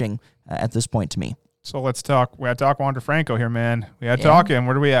the pitching at this point to me. So let's talk. We got to talk Wander Franco here, man. We got to talk him.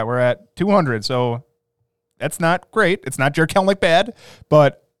 Where are we at? We're at 200, so that's not great. It's not Jerk Kelnick bad,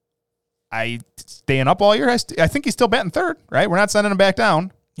 but I staying up all year. I think he's still batting third, right? We're not sending him back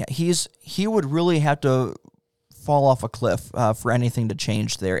down. Yeah, he would really have to fall off a cliff for anything to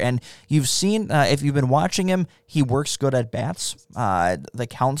change there. And you've seen, if you've been watching him, he works good at bats. The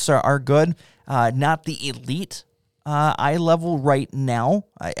counts are good. Not the elite eye level right now,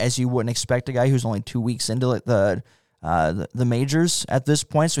 as you wouldn't expect a guy who's only 2 weeks into the majors at this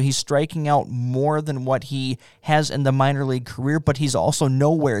point. So he's striking out more than what he has in the minor league career, but he's also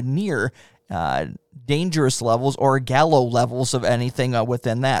nowhere near dangerous levels or Gallo levels of anything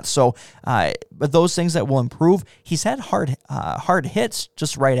within that. So, but those things that will improve. He's had hard hits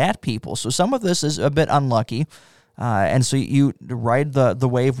just right at people. So some of this is a bit unlucky, and so you ride the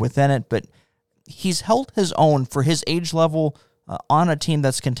wave within it. But he's held his own for his age level on a team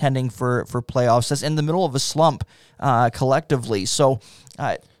that's contending for playoffs. That's in the middle of a slump collectively. So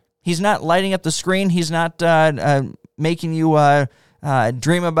he's not lighting up the screen. He's not making you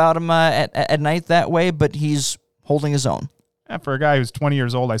dream about him at night that way, but he's holding his own. And for a guy who's 20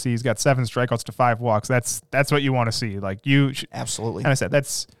 years old, I see he's got 7 strikeouts to 5 walks. That's what you want to see. Like Absolutely. And I said,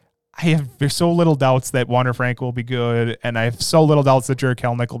 I have so little doubts that Wander Franco will be good, and I have so little doubts that Jerk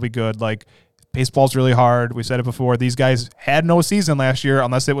Kelnick will be good. Like, baseball's really hard. We said it before. These guys had no season last year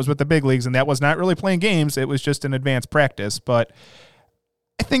unless it was with the big leagues, and that was not really playing games. It was just an advanced practice. But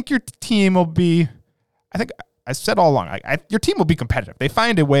I think your team will be – I said all along, your team will be competitive. They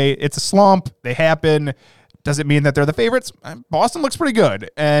find a way. It's a slump. They happen. Does it mean that they're the favorites? Boston looks pretty good,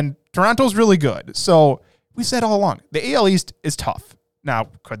 and Toronto's really good. So we said all along, the AL East is tough. Now,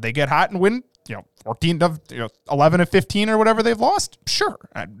 could they get hot and win 14 of 11 of 15 or whatever they've lost? Sure.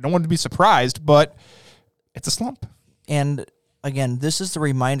 No one would be surprised, but it's a slump. And again, this is the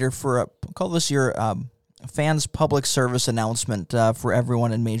reminder for call this your fans' public service announcement for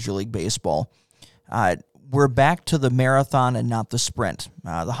everyone in Major League Baseball. We're back to the marathon and not the sprint.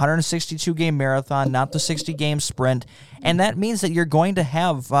 The 162-game marathon, not the 60-game sprint. And that means that you're going to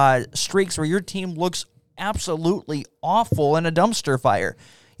have streaks where your team looks absolutely awful in a dumpster fire.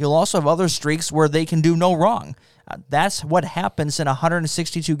 You'll also have other streaks where they can do no wrong. That's what happens in a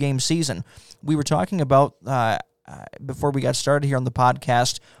 162-game season. We were talking about, before we got started here on the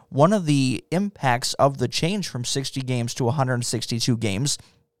podcast, one of the impacts of the change from 60 games to 162 games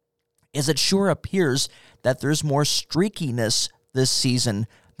is it sure appears that there's more streakiness this season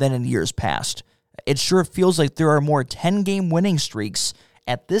than in years past. It sure feels like there are more 10-game winning streaks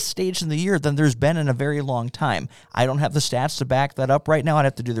at this stage in the year than there's been in a very long time. I don't have the stats to back that up right now. I'd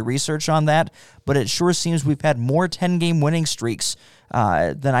have to do the research on that, but it sure seems we've had more 10-game winning streaks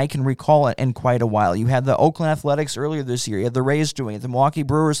than I can recall in quite a while. You had the Oakland Athletics earlier this year. You had the Rays doing it. The Milwaukee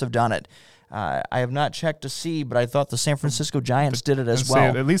Brewers have done it. I have not checked to see, but I thought the San Francisco Giants did it as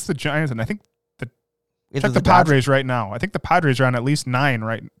well. At least the Giants, and I think check the Padres right now. I think the Padres are on at least 9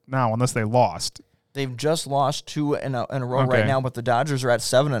 right now, unless they lost. They've just lost 2 in a row right now, but the Dodgers are at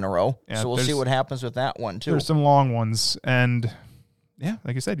 7 in a row. Yeah, so we'll see what happens with that one, too. There's some long ones. And, yeah,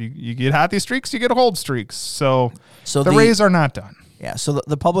 like you said, you get hot these streaks, you get hold streaks. So the Rays are not done. Yeah, so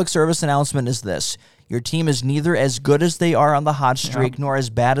the public service announcement is this. Your team is neither as good as they are on the hot streak nor as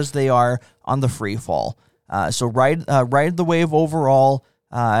bad as they are on the free fall. So ride the wave overall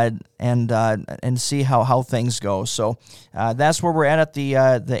and see how things go. So that's where we're at the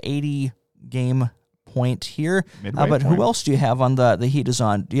 80-game point here. But who else do you have on the heat is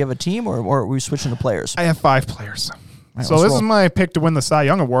on? Do you have a team or are we switching to players? I have 5 players. Right, so this is my pick to win the Cy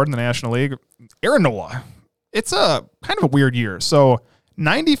Young Award in the National League. Aaron Nola. It's a kind of a weird year. So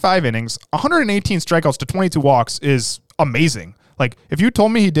 95 innings, 118 strikeouts to 22 walks is amazing. Like, if you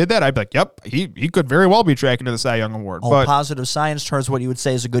told me he did that, I'd be like, yep, he could very well be tracking to the Cy Young Award. All positive signs towards what you would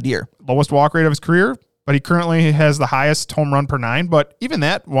say is a good year. Lowest walk rate of his career, but he currently has the highest home run per 9. But even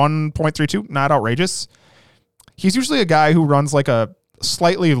that, 1.32, not outrageous. He's usually a guy who runs like a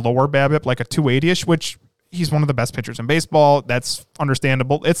slightly lower BABIP, like a 280-ish, which he's one of the best pitchers in baseball. That's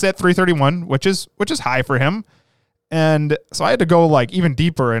understandable. It's at 331, which is high for him. And so I had to go like even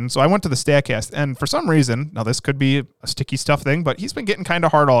deeper. And so I went to the StatCast. And for some reason, now this could be a sticky stuff thing, but he's been getting kind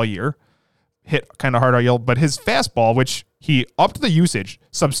of hard all year. Hit kind of hard all year. But his fastball, which he upped the usage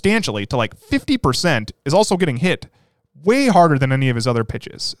substantially to like 50%, is also getting hit way harder than any of his other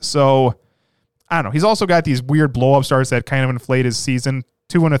pitches. So I don't know. He's also got these weird blow-up starts that kind of inflate his season.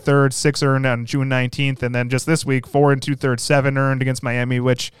 2 1/3, 6 earned on June 19th, and then just this week, 4 2/3, 7 earned against Miami,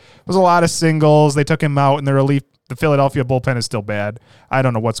 which was a lot of singles. They took him out in the relief. The Philadelphia bullpen is still bad. I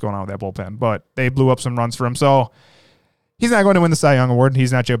don't know what's going on with that bullpen, but they blew up some runs for him. So he's not going to win the Cy Young Award.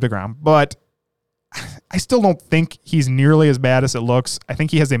 He's not Jacob deGrom, but I still don't think he's nearly as bad as it looks. I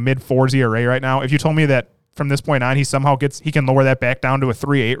think he has a mid-4s ERA right now. If you told me that from this point on, he can lower that back down to a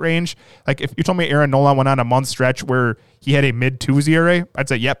 3.8 range. Like if you told me Aaron Nola went on a month stretch where he had a mid-2s ERA, I'd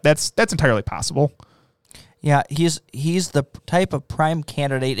say, yep, that's entirely possible. Yeah, he's the type of prime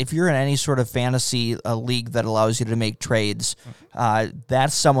candidate. If you're in any sort of fantasy league that allows you to make trades,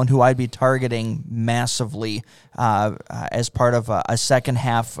 that's someone who I'd be targeting massively as part of a second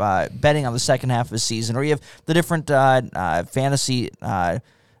half, betting on the second half of the season. Or you have the different fantasy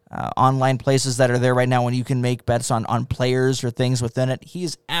online places that are there right now when you can make bets on players or things within it.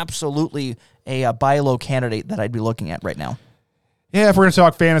 He's absolutely a buy low candidate that I'd be looking at right now. Yeah, if we're going to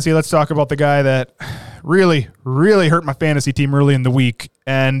talk fantasy, let's talk about the guy that really, really hurt my fantasy team early in the week.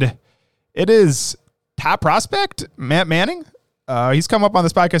 And it is top prospect, Matt Manning. He's come up on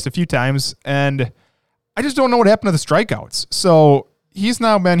this podcast a few times, and I just don't know what happened to the strikeouts. So he's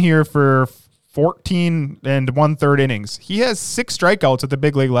now been here for 14 1/3 innings. He has 6 strikeouts at the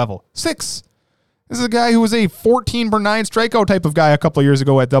big league level. 6. This is a guy who was a 14/9 strikeout type of guy a couple of years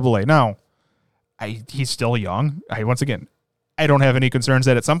ago at AA. Now, he's still young. Once again, I don't have any concerns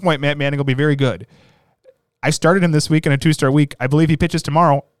that at some point Matt Manning will be very good. I started him this week in a 2-star week. I believe he pitches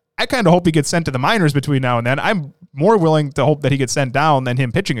tomorrow. I kind of hope he gets sent to the minors between now and then. I'm more willing to hope that he gets sent down than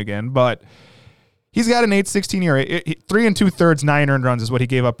him pitching again, but he's got an 8.16 ERA. 3 2/3, 9 earned runs is what he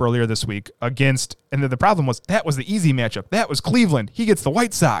gave up earlier this week against. And the problem was that was the easy matchup. That was Cleveland. He gets the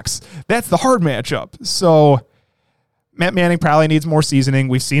White Sox. That's the hard matchup. So Matt Manning probably needs more seasoning.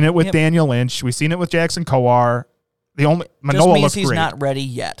 We've seen it with Daniel Lynch. We've seen it with Jackson Kowar. Manoa just means looks he's great. not ready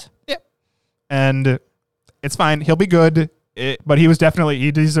yet. Yep. And it's fine. He'll be good. But he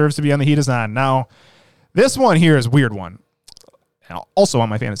deserves to be on the heat is on. Now, this one here is a weird one. Also on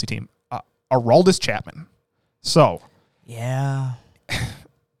my fantasy team. Aroldis Chapman. So, yeah,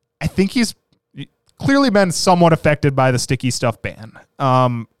 I think he's clearly been somewhat affected by the sticky stuff ban.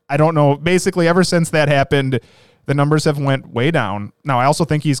 I don't know. Basically, ever since that happened, the numbers have went way down. Now, I also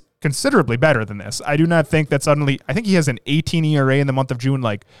think he's considerably better than this. I do not think that suddenly, I think he has an 18 ERA in the month of June.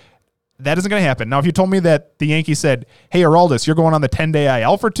 Like, that isn't going to happen. Now, if you told me that the Yankees said, hey, Aroldis, you're going on the 10-day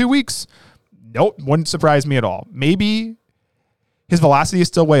IL for 2 weeks, nope, wouldn't surprise me at all. Maybe his velocity is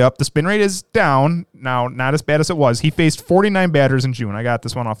still way up. The spin rate is down. Now, not as bad as it was. He faced 49 batters in June. I got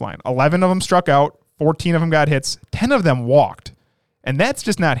this one offline. 11 of them struck out. 14 of them got hits. 10 of them walked. And that's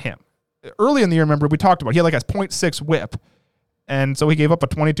just not him. Early in the year, remember, we talked about he had like a 0.6 whip. And so he gave up a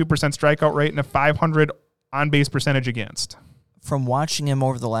 22% strikeout rate and a 500 on-base percentage against. From watching him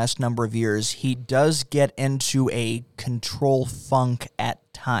over the last number of years, he does get into a control funk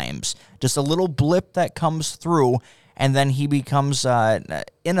at times. Just a little blip that comes through, and then he becomes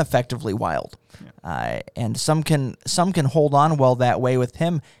ineffectively wild. Yeah. And some can hold on well that way. With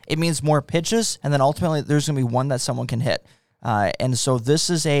him, it means more pitches, and then ultimately there's going to be one that someone can hit. And so this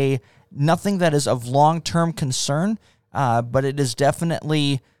is nothing that is of long-term concern, but it is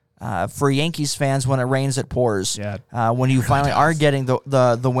definitely for Yankees fans, when it rains, it pours. Yeah. When you finally are getting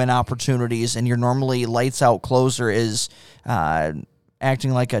the win opportunities, and your normally lights-out closer is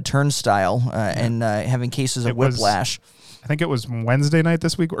acting like a turnstile and having cases of whiplash. I think it was Wednesday night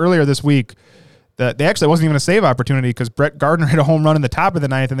this week, earlier this week. They actually wasn't even a save opportunity because Brett Gardner hit a home run in the top of the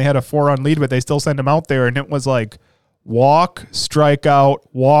ninth, and they had a 4-run lead, but they still sent him out there, and it was like walk, strikeout,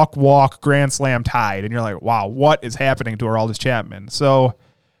 walk, grand slam, tied. And you're like, wow, what is happening to Aroldis Chapman? So,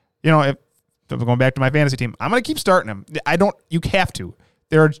 if going back to my fantasy team, I'm going to keep starting him. You have to.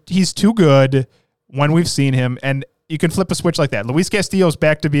 He's too good when we've seen him, and you can flip a switch like that. Luis Castillo's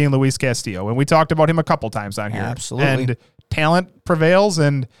back to being Luis Castillo, and we talked about him a couple times on here. Absolutely. And talent prevails,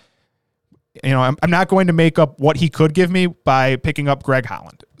 and I'm not going to make up what he could give me by picking up Greg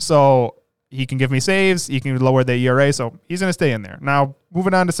Holland. So he can give me saves, he can lower the ERA, so he's going to stay in there. Now,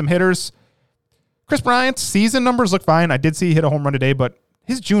 moving on to some hitters. Chris Bryant's season numbers look fine. I did see he hit a home run today, but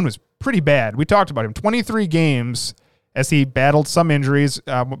his June was pretty bad. We talked about him. 23 games as he battled some injuries.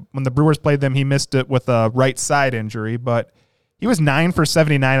 When the Brewers played them, he missed it with a right side injury, but He was 9 for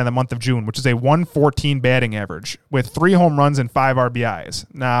 79 in the month of June, which is a 114 batting average with 3 home runs and 5 RBIs.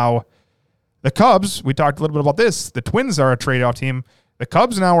 Now, the Cubs, we talked a little bit about this. The Twins are a trade-off team. The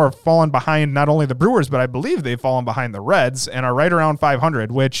Cubs now are falling behind not only the Brewers, but I believe they've fallen behind the Reds and are right around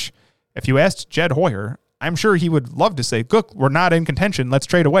 500, which if you asked Jed Hoyer, I'm sure he would love to say, look, we're not in contention. Let's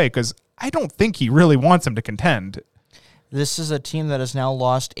trade away, because I don't think he really wants him to contend. This is a team that has now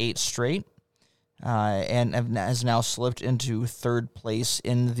lost 8 straight and has now slipped into third place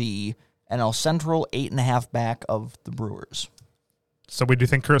in the NL Central, 8.5 back of the Brewers. So we do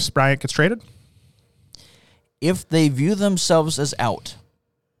think Chris Bryant gets traded? If they view themselves as out,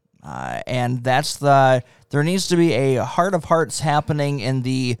 and there needs to be a heart of hearts happening in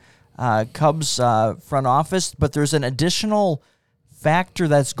the Cubs front office, but there's an additional factor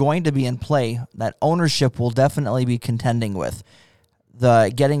that's going to be in play that ownership will definitely be contending with.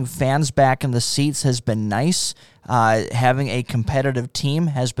 The getting fans back in the seats has been nice. Having a competitive team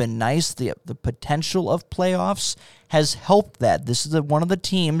has been nice. The potential of playoffs has helped that. This is one of the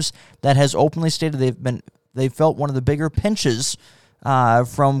teams that has openly stated they felt one of the bigger pinches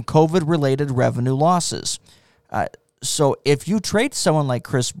from COVID-related revenue losses. So if you trade someone like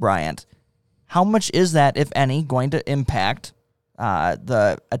Chris Bryant, how much is that, if any, going to impact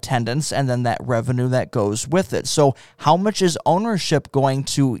the attendance and then that revenue that goes with it? So how much is ownership going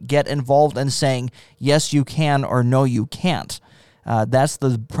to get involved in saying, yes, you can, or no, you can't? That's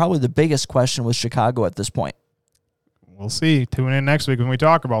probably the biggest question with Chicago at this point. We'll see. Tune in next week when we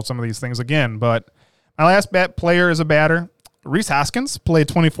talk about some of these things again. But my last player is a batter. Rhys Hoskins played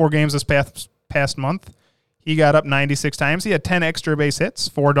 24 games this past month. He got up 96 times. He had 10 extra base hits,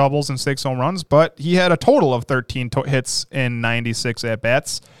 4 doubles, and 6 home runs, but he had a total of 13 hits in 96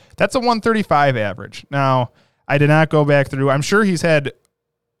 at-bats. That's a 135 average. Now, I did not go back through. I'm sure he's had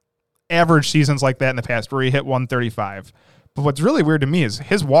average seasons like that in the past where he hit 135. But what's really weird to me is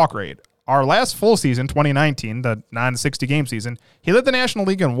his walk rate. Our last full season, 2019, the non-60 game season, he led the National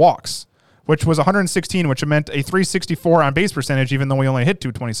League in walks, which was 116, which meant a 364 on base percentage, even though he only hit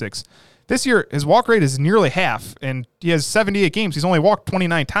 226. This year, his walk rate is nearly half, and he has 78 games. He's only walked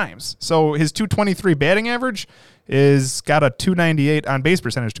 29 times. So his 223 batting average is got a 298 on base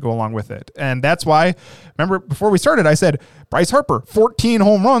percentage to go along with it. And that's why, remember, before we started, I said, Bryce Harper, 14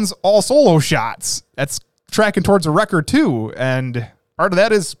 home runs, all solo shots. That's tracking towards a record, too. And part of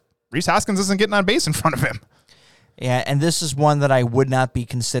that is Rhys Hoskins isn't getting on base in front of him. Yeah, and this is one that I would not be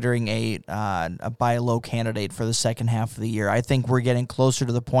considering a buy low candidate for the second half of the year. I think we're getting closer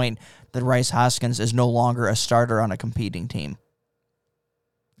to the point that Rhys Hoskins is no longer a starter on a competing team.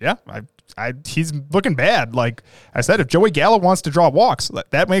 Yeah, he's looking bad. Like I said, if Joey Gallo wants to draw walks,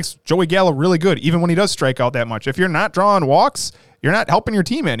 that makes Joey Gallo really good, even when he does strike out that much. If you're not drawing walks, you're not helping your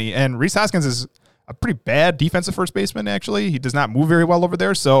team any. And Rhys Hoskins is a pretty bad defensive first baseman, actually. He does not move very well over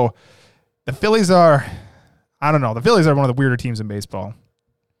there. So the Phillies are... I don't know. The Phillies are one of the weirder teams in baseball.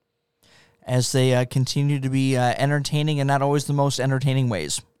 As they continue to be entertaining and not always the most entertaining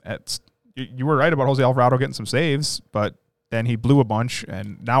ways. You were right about Jose Alvarado getting some saves, but then he blew a bunch,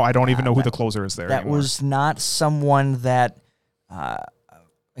 and now I don't even know who the closer is there That anymore. was not someone that,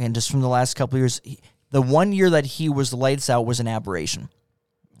 and just from the last couple of years, the 1 year that he was lights out was an aberration.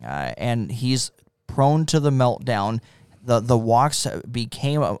 And he's prone to the meltdown. The walks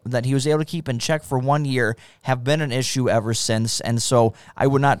became that he was able to keep in check for 1 year have been an issue ever since, and so I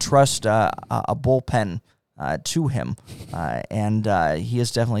would not trust a bullpen to him, and he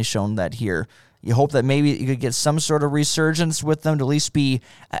has definitely shown that here. You hope that maybe you could get some sort of resurgence with them to at least be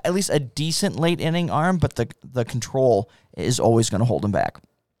at least a decent late inning arm, but the control is always going to hold him back.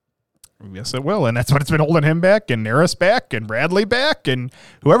 Yes, it will, and that's what it's been holding him back, and Neris back, and Bradley back, and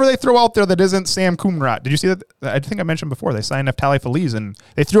whoever they throw out there that isn't Sam Coonrod. Did you see that? I think I mentioned before, they signed Neftali Feliz, and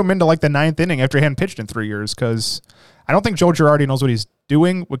they threw him into like the 9th inning after he hadn't pitched in 3 years, because I don't think Joe Girardi knows what he's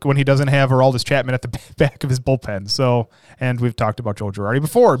doing when he doesn't have Aroldis Chapman at the back of his bullpen. So, and we've talked about Joe Girardi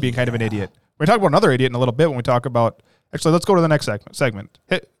before being kind of an idiot. We're going to talk about another idiot in a little bit when we talk about, actually, let's go to the next segment.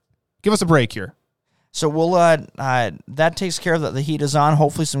 Give us a break here. So we'll that takes care of the heat is on.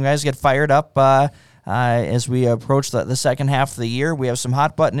 Hopefully some guys get fired up as we approach the second half of the year. We have some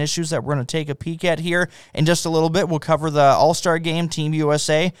hot button issues that we're going to take a peek at here in just a little bit. We'll cover the All-Star Game, Team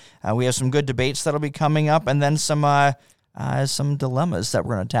USA. We have some good debates that'll be coming up, and then some dilemmas that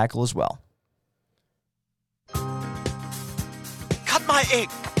we're going to tackle as well. Cut my egg.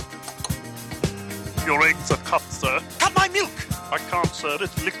 Your eggs are cut, sir. Cut my milk. I can't, sir.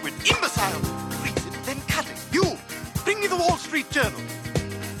 It's liquid. Imbecile. Freeze it, then cut it. You, bring me the Wall Street Journal.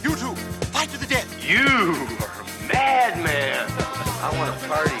 You two, fight to the death. You are a madman. I want to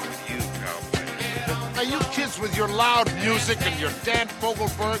party with you, cowboy. Are you kidding? dance with your loud music and your Dan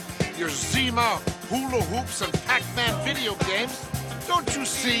Fogelberg, your Zima, hula hoops, and Pac-Man video games. Don't you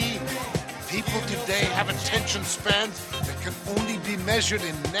see? People today have attention spans that can only be measured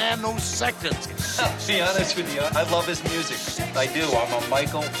in nanoseconds. To be honest with you, I love his music. I do. I'm a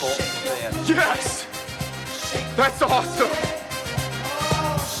Michael Bolton fan. Yes! That's awesome!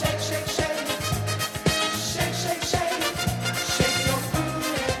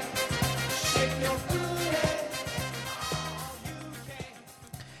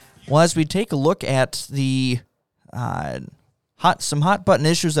 Well, as we take a look at the some hot button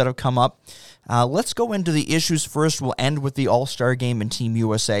issues that have come up, let's go into the issues first. We'll end with the All-Star Game and Team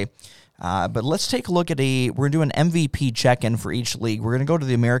USA. But let's take a look at we're going to do an MVP check-in for each league. We're going to go to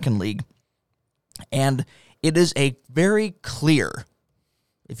the American League. And it is a very clear,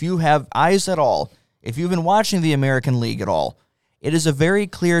 if you have eyes at all, if you've been watching the American League at all, it is a very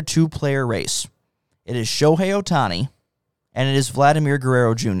clear two-player race. It is Shohei Ohtani, and it is Vladimir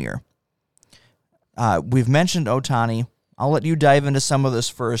Guerrero Jr. We've mentioned Ohtani. I'll let you dive into some of this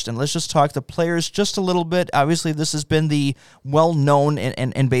first, and let's just talk the players just a little bit. Obviously, this has been the well-known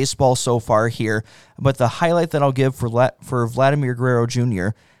in baseball so far here, but the highlight that I'll give for Vladimir Guerrero Jr.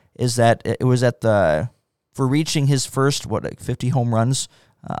 is that it was for reaching his first 50 home runs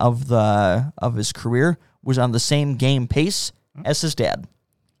of his career was on the same game pace as his dad.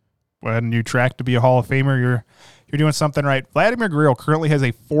 When you track to be a Hall of Famer, you're doing something right. Vladimir Guerrero currently has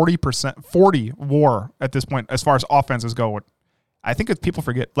a 40 WAR at this point as far as offenses go. I think people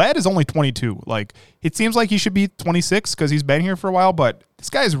forget, Vlad is only 22. Like, it seems like he should be 26 because he's been here for a while, but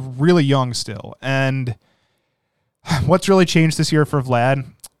this guy is really young still. And what's really changed this year for Vlad,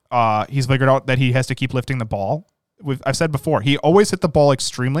 he's figured out that he has to keep lifting the ball. I've said before, he always hit the ball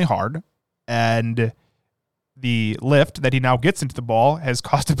extremely hard, and the lift that he now gets into the ball has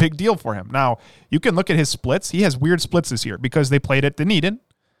cost a big deal for him. Now, you can look at his splits. He has weird splits this year because they played at Dunedin.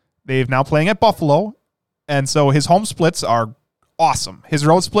 They've now playing at Buffalo, and so his home splits are awesome. His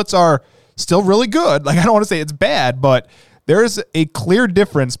road splits are still really good. Like, I don't want to say it's bad, but there's a clear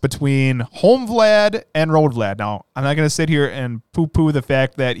difference between home Vlad and road Vlad. Now, I'm not going to sit here and poo-poo the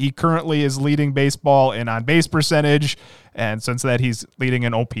fact that he currently is leading baseball in on-base percentage, and since that he's leading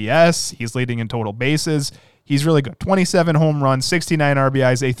in OPS, he's leading in total bases. He's really good. 27 home runs, 69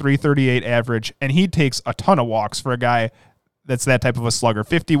 RBIs, a 338 average, and he takes a ton of walks for a guy that's that type of a slugger.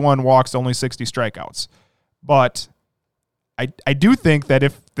 51 walks, only 60 strikeouts. But I do think that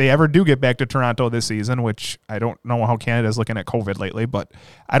if they ever do get back to Toronto this season, which I don't know how Canada's looking at COVID lately, but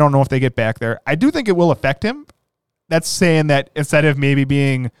I don't know if they get back there. I do think it will affect him. That's saying that instead of maybe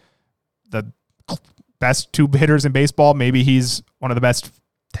being the best 2 hitters in baseball, maybe he's one of the best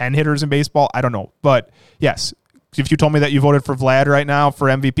 10 hitters in baseball. I don't know. But yes, if you told me that you voted for Vlad right now for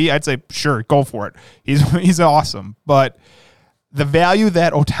MVP, I'd say, sure, go for it. He's awesome. But the value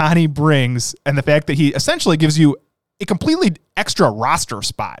that Ohtani brings and the fact that he essentially gives you a completely extra roster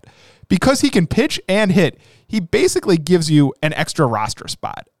spot because he can pitch and hit, he basically gives you an extra roster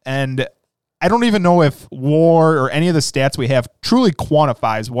spot. And I don't even know if WAR or any of the stats we have truly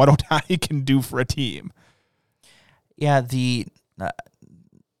quantifies what Ohtani can do for a team. Yeah, the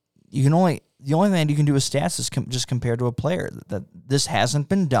only thing you can do with stats is just compared to a player. That this hasn't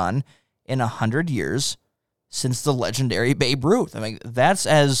been done in 100 years since the legendary Babe Ruth. I mean, that's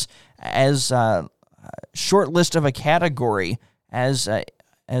as short list of a category as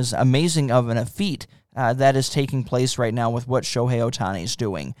amazing of a feat that is taking place right now with what Shohei Ohtani is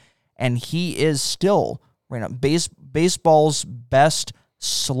doing, and he is still right now baseball's best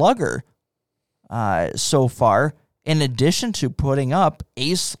slugger so far. In addition to putting up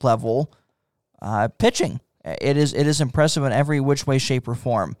ace level pitching, it is impressive in every which way, shape, or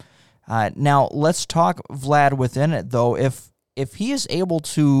form. Now let's talk Vlad within it, though. If he is able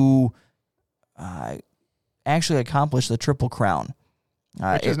to actually accomplish the Triple Crown,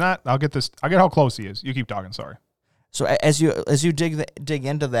 which is not, I'll get how close he is. You keep talking. Sorry. So as you dig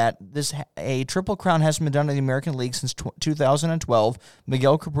into that, a Triple Crown hasn't been done in the American League since 2012.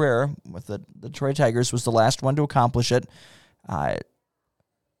 Miguel Cabrera with the Detroit Tigers was the last one to accomplish it.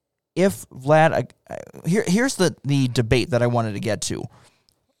 If Vlad, here's the debate that I wanted to get to.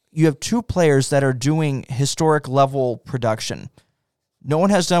 You have 2 players that are doing historic level production. No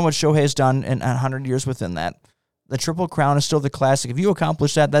one has done what Shohei has done in 100 years within that. The Triple Crown is still the classic. If you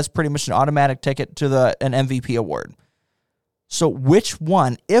accomplish that, that's pretty much an automatic ticket to an MVP award. So which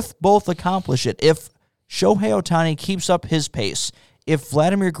one, if both accomplish it, if Shohei Ohtani keeps up his pace, if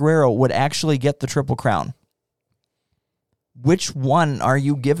Vladimir Guerrero would actually get the Triple Crown, which one are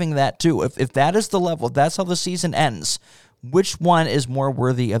you giving that to? If that is the level, if that's how the season ends, which one is more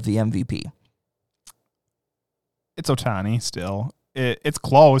worthy of the MVP? It's Ohtani still. It's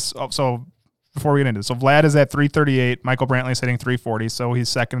close. So before we get into this, so Vlad is at 338. Michael Brantley is hitting 340, so he's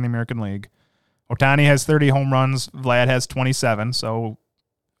second in the American League. Ohtani has 30 home runs. Vlad has 27, so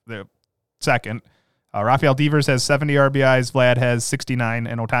the second. Rafael Devers has 70 RBIs. Vlad has 69,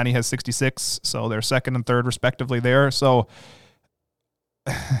 and Ohtani has 66, so they're second and third respectively there. So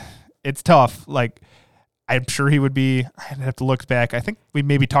it's tough. Like, I'm sure he would be. I'd have to look back. I think we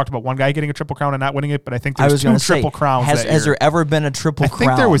maybe talked about one guy getting a Triple Crown and not winning it, but I think there's two Triple Crowns that year. Has there ever been a Triple Crown?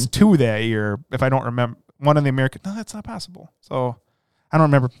 I think there was two that year, if I don't remember. One in the American. No, that's not possible. So I don't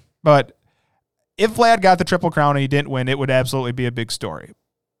remember. But if Vlad got the Triple Crown and he didn't win, it would absolutely be a big story.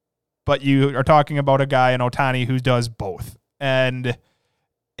 But you are talking about a guy in Ohtani who does both. And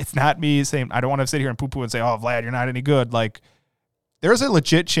it's not me saying, I don't want to sit here and poo-poo and say, oh, Vlad, you're not any good. Like, there's a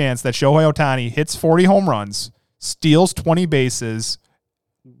legit chance that Shohei Ohtani hits 40 home runs, steals 20 bases,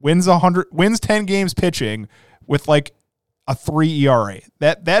 wins 10 games pitching with like a 3 ERA.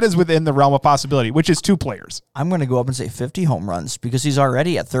 That is within the realm of possibility, which is two players. I'm going to go up and say 50 home runs because he's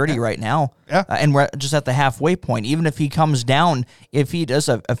already at 30 right now. Yeah. And we're just at the halfway point. Even if he comes down, if he does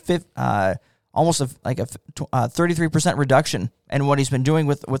almost a 33% reduction in what he's been doing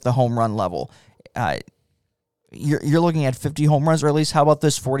with the home run level, you're looking at 50 home runs, or at least how about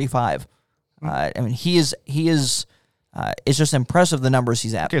this 45? I mean, he is. It's just impressive the numbers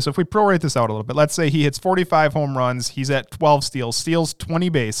he's at. Okay, so if we prorate this out a little bit, let's say he hits 45 home runs, he's at 12 steals 20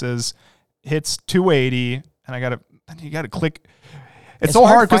 bases, hits 280, and you gotta click. It's so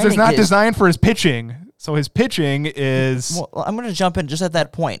hard because it's not designed for his pitching. So his pitching is. Well, I'm going to jump in just at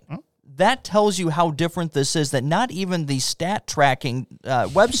that point. That tells you how different this is. That not even the stat tracking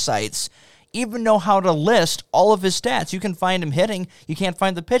websites even know how to list all of his stats. You can find him hitting, you can't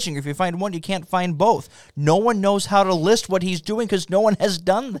find the pitching. If you find one, you can't find both. No one knows how to list what he's doing because no one has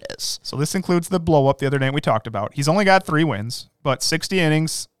done this. So this includes the blow-up the other day we talked about. He's only got 3 wins, but 60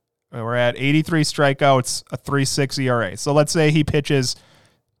 innings. We're at 83 strikeouts, a 3.6 ERA. So let's say he pitches,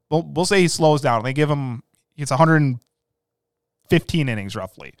 we'll say he slows down. They give him, it's 115 innings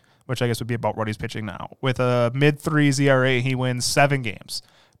roughly, which I guess would be about what he's pitching now. With a mid-3s ERA, he wins 7 games.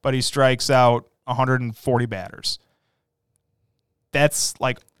 But he strikes out 140 batters. That's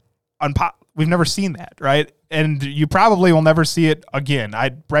like, we've never seen that, right? And you probably will never see it again.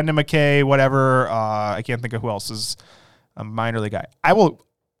 Brendan McKay, whatever. I can't think of who else is a minor league guy. I will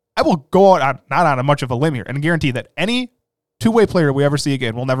go out not on a much of a limb here and guarantee that any two-way player we ever see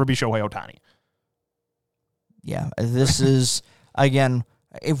again will never be Shohei Ohtani. Yeah, this is, again,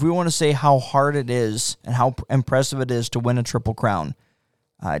 if we want to say how hard it is and how impressive it is to win a Triple Crown,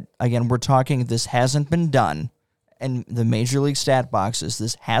 again, we're talking this hasn't been done in the Major League stat boxes.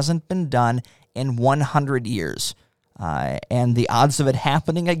 This hasn't been done in 100 years. And the odds of it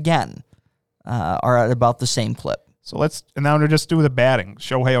happening again are at about the same clip. So now to just do the batting,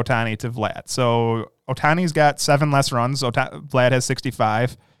 Shohei Ohtani to Vlad. So Ohtani's got 7 less runs. Vlad has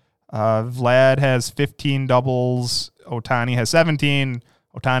 65. Vlad has 15 doubles. Ohtani has 17.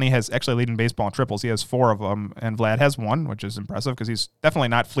 Ohtani has actually leading baseball in triples. He has 4 of them, and Vlad has 1, which is impressive because he's definitely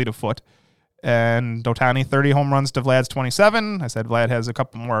not fleet of foot. And Ohtani, 30 home runs to Vlad's 27. I said Vlad has a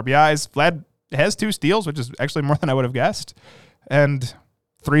couple more RBIs. Vlad has 2 steals, which is actually more than I would have guessed. And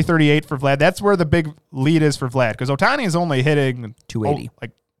 338 for Vlad. That's where the big lead is for Vlad because Ohtani is only hitting 280.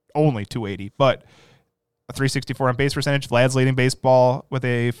 Only 280, but a 364 on base percentage. Vlad's leading baseball with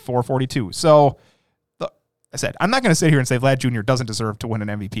a 442. So I said, I'm not going to sit here and say Vlad Jr. doesn't deserve to win an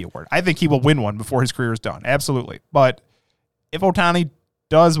MVP award. I think he will win one before his career is done. Absolutely. But if Ohtani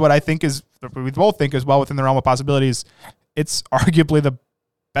does what we both think is well within the realm of possibilities, it's arguably the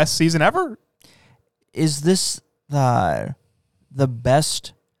best season ever. Is this the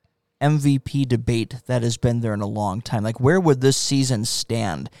best MVP debate that has been there in a long time? Like, where would this season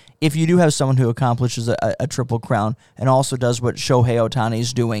stand if you do have someone who accomplishes a Triple Crown and also does what Shohei Ohtani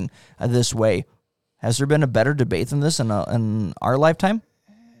is doing this way? Has there been a better debate than this in our lifetime?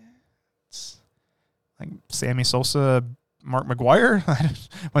 It's like Sammy Sosa, Mark McGwire,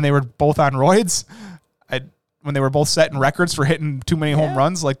 when they were both on roids, when they were both setting records for hitting too many home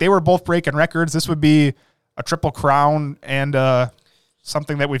runs. Like, they were both breaking records. This would be a Triple Crown and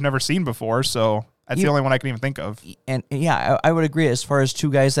something that we've never seen before. So that's the only one I can even think of. And yeah, I would agree as far as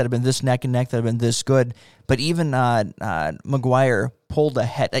 2 guys that have been this neck and neck that have been this good. But even McGwire pulled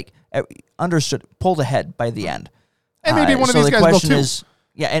ahead, pulled ahead by the end. And maybe one of these guys will too.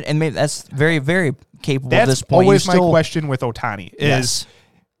 And maybe that's very, very capable that's at this point. Always my question with Ohtani is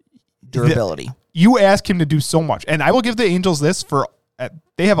durability. You ask him to do so much. And I will give the Angels this for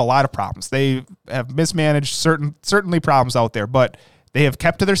they have a lot of problems. They have mismanaged certainly problems out there, but they have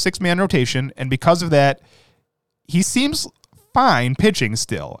kept to their 6-man rotation, and because of that, he seems fine pitching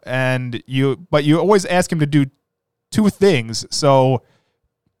still, but you always ask him to do two things, so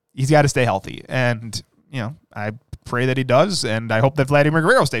he's got to stay healthy. And I pray that he does, and I hope that Vladimir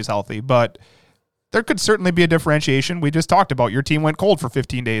Guerrero stays healthy. But there could certainly be a differentiation. We just talked about your team went cold for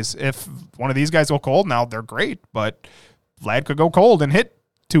 15 days. If one of these guys go cold, now they're great, but Vlad could go cold and hit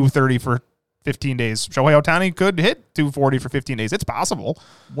 230 for 15 days. Shohei Ohtani could hit 240 for 15 days. It's possible.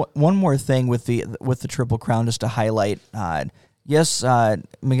 One more thing with the Triple Crown, just to highlight. Yes,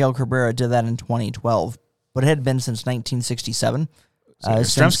 Miguel Cabrera did that in 2012, but it had been since 1967.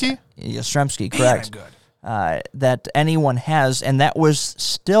 Yastrzemski? Yastrzemski, correct. Good. That anyone has, and that was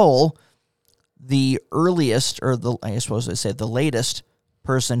still the earliest, or the latest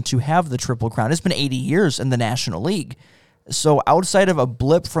person to have the Triple Crown. It's been 80 years in the National League. So outside of a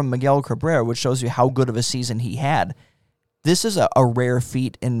blip from Miguel Cabrera, which shows you how good of a season he had, this is a rare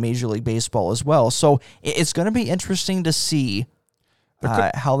feat in Major League Baseball as well. So it's going to be interesting to see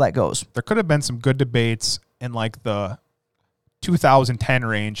how that goes. There could have been some good debates in like the 2010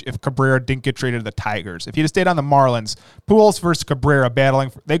 range if Cabrera didn't get traded to the Tigers. If he'd have stayed on the Marlins, Pujols versus Cabrera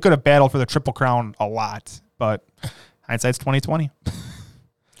they could have battled for the Triple Crown a lot. But hindsight's 2020.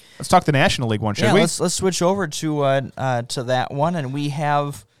 Let's talk the National League one, should we? Let's switch over to that one, and we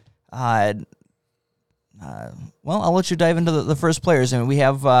have. I'll let you dive into the first players. I mean, we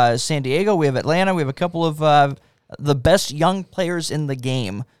have San Diego, we have Atlanta, we have a couple of the best young players in the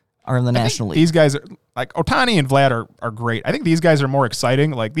game are in the National League. These guys are like Ohtani and Vlad are great. I think these guys are more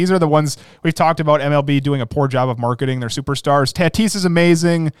exciting. Like these are the ones we've talked about. MLB doing a poor job of marketing their superstars. Tatis is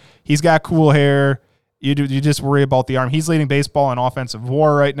amazing. He's got cool hair. You just worry about the arm. He's leading baseball in offensive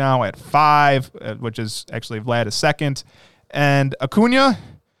WAR right now at 5, which is actually Vlad is second. And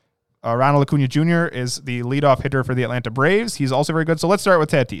Ronald Acuna Jr. is the leadoff hitter for the Atlanta Braves. He's also very good. So let's start with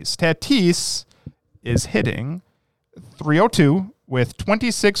Tatis. Tatis is hitting .302 with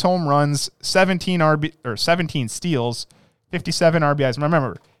 26 home runs, 17 steals, 57 RBIs.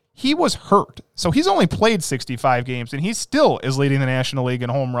 Remember, he was hurt, so he's only played 65 games, and he still is leading the National League in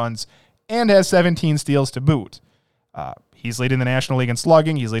home runs and has 17 steals to boot. He's leading the National League in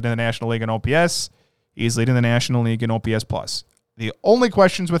slugging. He's leading the National League in OPS. He's leading the National League in OPS+. The only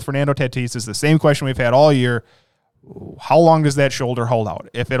questions with Fernando Tatis is the same question we've had all year. How long does that shoulder hold out?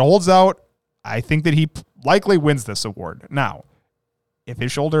 If it holds out, I think that he likely wins this award. Now, if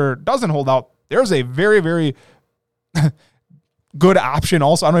his shoulder doesn't hold out, there's a very, very good option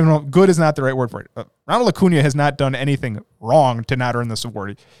also. I don't even know. Good is not the right word for it. Ronald Acuna has not done anything wrong to not earn this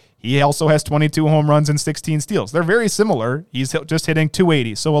award. He also has 22 home runs and 16 steals. They're very similar. He's just hitting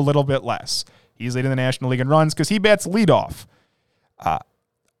 .280, so a little bit less. He's leading the National League in runs because he bats leadoff.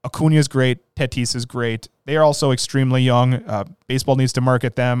 Acuna is great. Tatis is great. They are also extremely young. Baseball needs to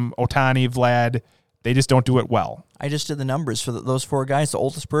market them. Ohtani, Vlad, they just don't do it well. I just did the numbers for those four guys. The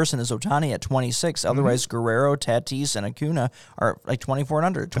oldest person is Ohtani at 26. Otherwise, Guerrero, Tatis, and Acuna are like 24 and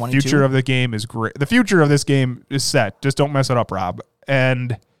under, 22. The future of the game is great. The future of this game is set. Just don't mess it up, Rob.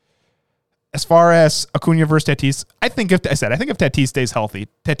 And as far as Acuna versus Tatis, I think if Tatis stays healthy,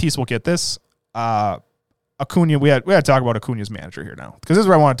 Tatis will get this. Acuna, we had to talk about Acuna's manager here now because this is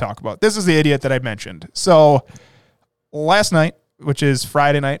what I want to talk about. This is the idiot that I mentioned. So last night, which is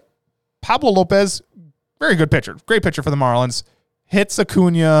Friday night, Pablo Lopez, very good pitcher, great pitcher for the Marlins, hits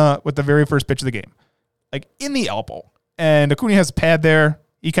Acuna with the very first pitch of the game, like in the elbow. And Acuna has a pad there.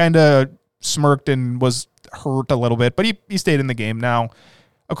 He kind of smirked and was hurt a little bit, but he stayed in the game. Now,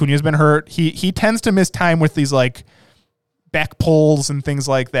 Acuna's been hurt. He tends to miss time with these like back pulls and things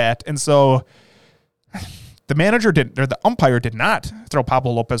like that. And so the umpire did not throw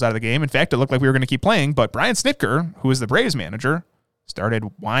Pablo Lopez out of the game. In fact, it looked like we were going to keep playing, but Brian Snitker, who is the Braves manager, started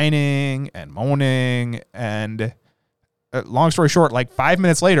whining and moaning. And long story short, like 5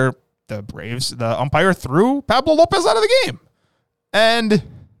 minutes later, the umpire threw Pablo Lopez out of the game. And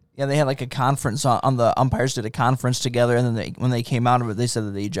yeah, they had like a conference on the umpires did a conference together, and then when they came out of it, they said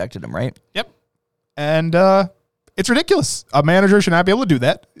that they ejected him, right? Yep. And it's ridiculous. A manager should not be able to do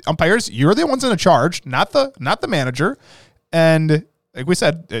that. Umpires, you're the ones in charge, not the manager. And like we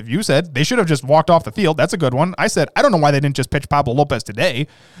said, if you said they should have just walked off the field, that's a good one. I said, I don't know why they didn't just pitch Pablo Lopez today.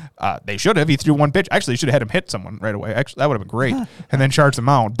 They should have. He threw one pitch. Actually, should have had him hit someone right away. Actually, that would have been great. And then charge them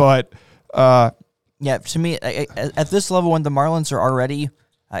out. But yeah, to me, at this level, when the Marlins are already,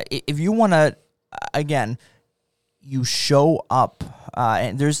 if you want to, again, you show up,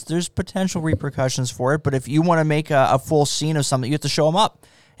 and there's potential repercussions for it. But if you want to make a full scene of something, you have to show them up.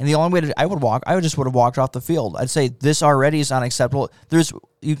 And the only way I would have walked off the field. I'd say this already is unacceptable.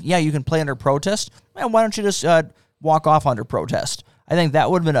 You can play under protest. Man, why don't you just walk off under protest? I think that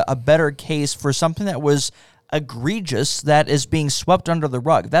would have been a better case for something that was egregious that is being swept under the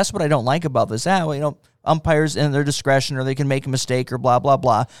rug. That's what I don't like about this. Umpires in their discretion, or they can make a mistake, or blah, blah,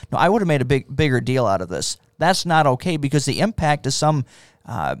 blah. No, I would have made a bigger deal out of this. That's not okay, because the impact, as some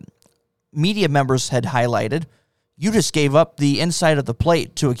media members had highlighted, you just gave up the inside of the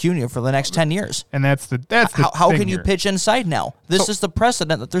plate to Acuna for the next 10 years. And that's the how thing can you here. pitch inside now? This is the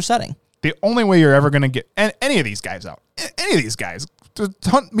precedent that they're setting. The only way you're ever going to get any of these guys out, any of these guys,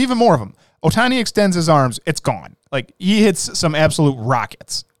 even more of them. Ohtani extends his arms, it's gone. Like, he hits some absolute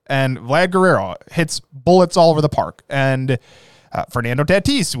rockets. And Vlad Guerrero hits bullets all over the park. And Fernando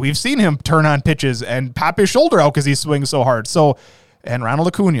Tatis, we've seen him turn on pitches and pop his shoulder out because he swings so hard. And Ronald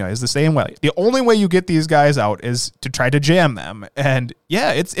Acuna is the same way. The only way you get these guys out is to try to jam them. And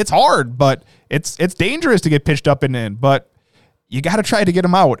yeah, it's hard, but it's dangerous to get pitched up and in. But you got to try to get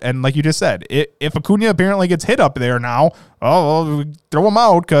him out. And like you just said, if Acuna apparently gets hit up there now, throw him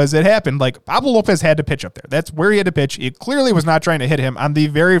out because it happened. Like, Pablo Lopez had to pitch up there. That's where he had to pitch. He clearly was not trying to hit him on the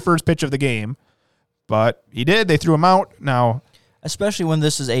very first pitch of the game, but he did. They threw him out. Now, especially when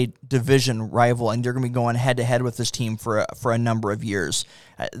this is a division rival and you're going to be going head to head with this team for a number of years,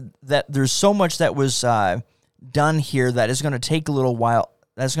 that there's so much that was done here that is going to take a little while.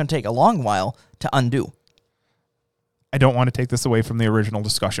 That's going to take a long while to undo. I don't want to take this away from the original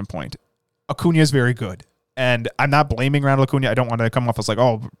discussion point. Acuna is very good, and I'm not blaming Ronald Acuna. I don't want to come off as like,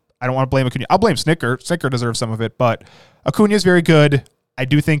 I don't want to blame Acuna. I'll blame Snicker. Snicker deserves some of it, but Acuna is very good. I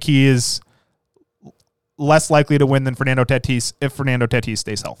do think he is less likely to win than Fernando Tatis if Fernando Tatis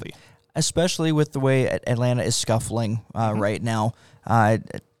stays healthy. Especially with the way Atlanta is scuffling right now.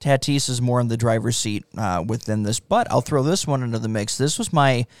 Tatis is more in the driver's seat within this, but I'll throw this one into the mix. This was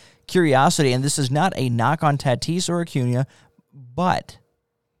my curiosity, and this is not a knock on Tatis or Acuna, but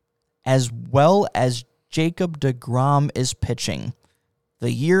as well as Jacob deGrom is pitching,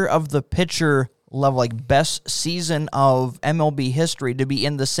 the year of the pitcher level, like best season of MLB history, to be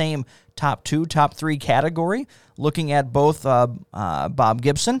in the same top 2, top 3 category, looking at both Bob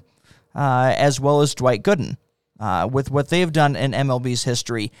Gibson as well as Dwight Gooden. With what they've done in MLB's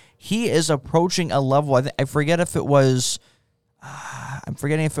history, he is approaching a level. I forget if it was, I'm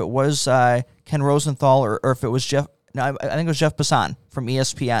forgetting if it was Ken Rosenthal or if it was Jeff. No, I think it was Jeff Passan from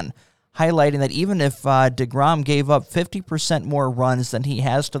ESPN, highlighting that even if deGrom gave up 50% more runs than he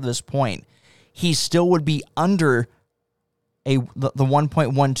has to this point, he still would be under the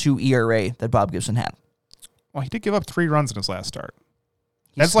 1.12 ERA that Bob Gibson had. Well, he did give up 3 runs in his last start.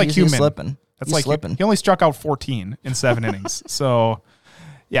 That's like human. He's slipping. That's like slipping. He only struck out 14 in 7 innings. So,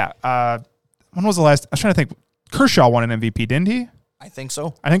 yeah. When was the last? I was trying to think. Kershaw won an MVP, didn't he? I think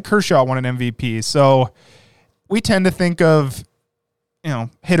so. I think Kershaw won an MVP. So we tend to think of,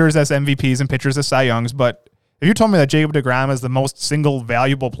 hitters as MVPs and pitchers as Cy Youngs. But if you told me that Jacob deGrom is the most single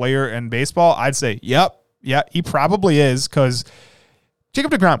valuable player in baseball, I'd say, yep. Yeah, he probably is, because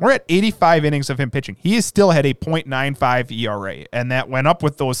Jacob deGrom, we're at 85 innings of him pitching. He has still had a .95 ERA, and that went up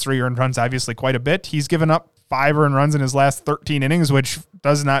with those 3 earned runs, obviously, quite a bit. He's given up 5 earned runs in his last 13 innings, which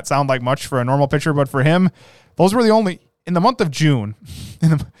does not sound like much for a normal pitcher, but for him, those were the only, in the month of June,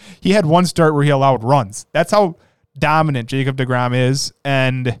 he had 1 start where he allowed runs. That's how dominant Jacob deGrom is,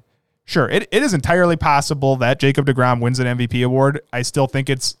 and sure, it is entirely possible that Jacob deGrom wins an MVP award. I still think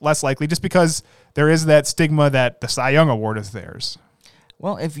it's less likely, just because there is that stigma that the Cy Young award is theirs.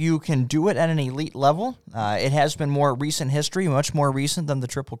 Well, if you can do it at an elite level, it has been more recent history, much more recent than the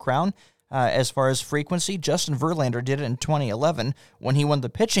Triple Crown as far as frequency. Justin Verlander did it in 2011 when he won the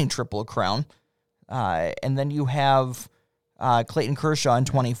pitching Triple Crown. And then you have Clayton Kershaw in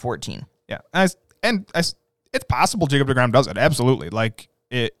 2014. Yeah, it's possible Jacob deGrom does it, absolutely. Like,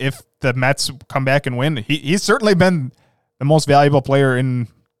 if the Mets come back and win, he's certainly been the most valuable player in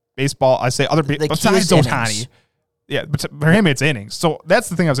baseball. I say other people besides Ohtani. Yeah, but for him, it's innings. So that's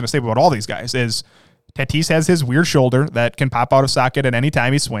the thing I was going to say about all these guys is Tatis has his weird shoulder that can pop out of socket at any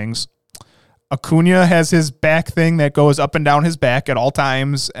time he swings. Acuna has his back thing that goes up and down his back at all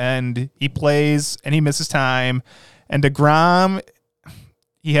times, and he plays and he misses time. And deGrom,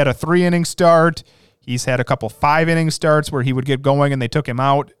 he had a 3-inning start. He's had a couple 5-inning starts where he would get going and they took him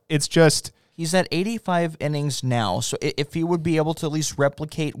out. It's just... He's at 85 innings now, so if he would be able to at least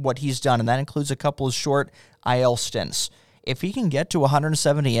replicate what he's done, and that includes a couple of short IL stints, if he can get to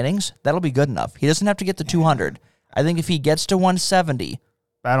 170 innings, that'll be good enough. He doesn't have to get to 200. I think if he gets to 170...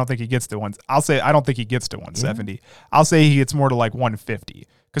 I don't think he gets to one. I'll say I don't think he gets to 170. Yeah. I'll say he gets more to like 150.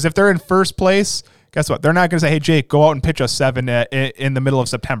 Because if they're in first place, guess what? They're not going to say, hey, Jake, go out and pitch us 7 in the middle of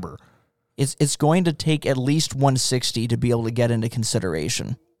September. It's going to take at least 160 to be able to get into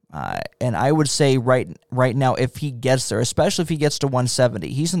consideration. And I would say right now, if he gets there, especially if he gets to 170,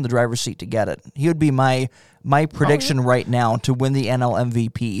 he's in the driver's seat to get it. He would be my prediction right now to win the NL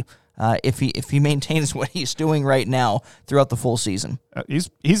MVP if he maintains what he's doing right now throughout the full season. He's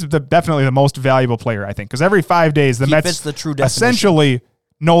definitely the most valuable player, I think, because every 5 days the Mets fits the true definition. Essentially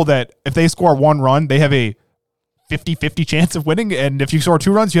know that if they score 1 run, they have a 50-50 chance of winning, and if you score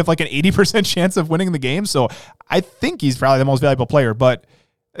 2 runs, you have like an 80% chance of winning the game. So I think he's probably the most valuable player, but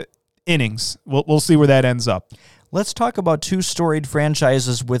innings, we'll see where that ends up. Let's talk about 2 storied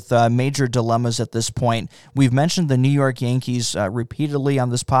franchises with major dilemmas at this point. We've mentioned the New York Yankees repeatedly on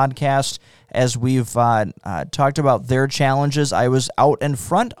this podcast as we've talked about their challenges. I was out in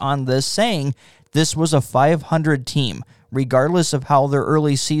front on this saying this was a 500 team. Regardless of how their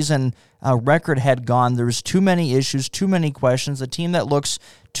early season record had gone, there was too many issues, too many questions, a team that looks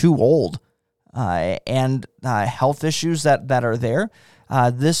too old, and health issues that are there.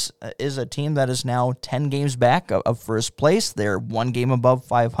 This is a team that is now 10 games back of first place. They're 1 game above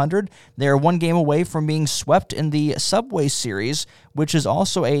 500. They're 1 game away from being swept in the Subway Series, which is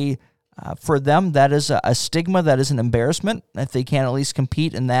also for them, that is a stigma, that is an embarrassment, if they can't at least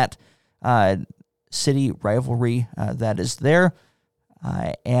compete in that city rivalry that is there.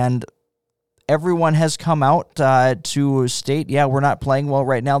 And everyone has come out to state, yeah, we're not playing well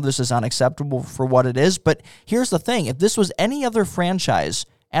right now. This is unacceptable for what it is. But here's the thing. If this was any other franchise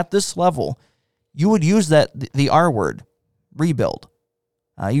at this level, you would use the R word, rebuild.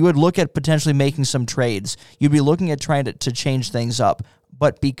 You would look at potentially making some trades. You'd be looking at trying to change things up.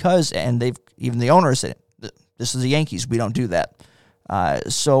 But because, and even the owner said, this is the Yankees, we don't do that.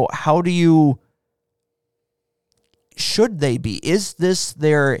 So how do you... Should they be? Is this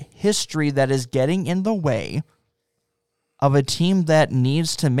their history that is getting in the way of a team that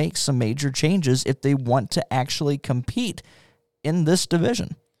needs to make some major changes if they want to actually compete in this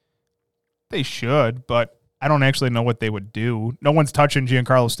division? They should, but I don't actually know what they would do. No one's touching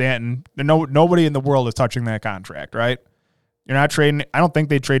Giancarlo Stanton. Nobody in the world is touching that contract, right? You're not trading. I don't think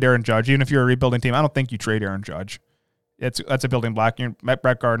they trade Aaron Judge. Even if you're a rebuilding team, I don't think you trade Aaron Judge. That's a building block. You met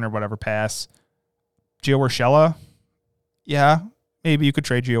Brett Gardner, whatever, pass. Gio Urshela, yeah, maybe you could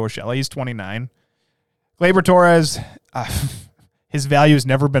trade Gio Urshela. He's 29. Gleyber Torres, his value has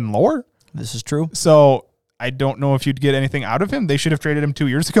never been lower. This is true. So I don't know if you'd get anything out of him. They should have traded him 2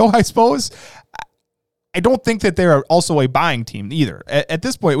 years ago, I suppose. I don't think that they're also a buying team either. At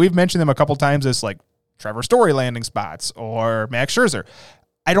this point, we've mentioned them a couple times as like Trevor Story landing spots or Max Scherzer.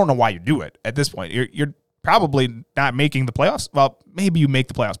 I don't know why you do it at this point. You're probably not making the playoffs. Well, maybe you make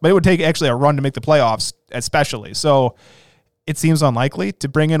the playoffs, but it would take actually a run to make the playoffs, especially. So it seems unlikely. To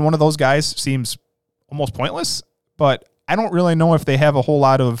bring in one of those guys seems almost pointless, but I don't really know if they have a whole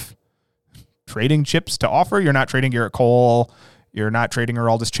lot of trading chips to offer. You're not trading Garrett Cole. You're not trading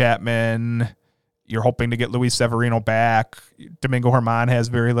Aroldis Chapman. You're hoping to get Luis Severino back. Domingo Germán has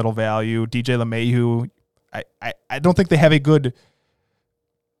very little value. DJ LeMahieu, I don't think they have a good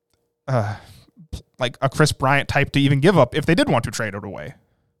like a Chris Bryant type to even give up if they did want to trade it away.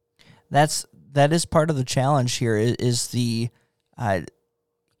 That is part of the challenge here is the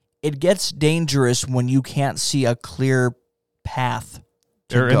it gets dangerous when you can't see a clear path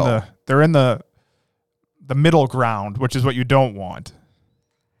to go. They're in the middle ground, which is what you don't want.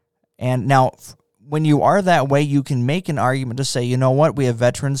 And now when you are that way, you can make an argument to say, you know what, we have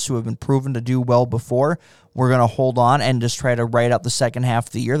veterans who have been proven to do well before. We're going to hold on and just try to write out the second half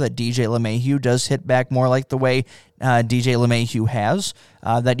of the year that DJ LeMahieu does hit back more like the way DJ LeMahieu has,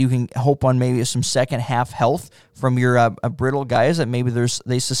 that you can hope on maybe some second half health from your brittle guys, that maybe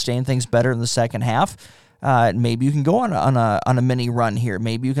they sustain things better in the second half. Maybe you can go on a mini run here.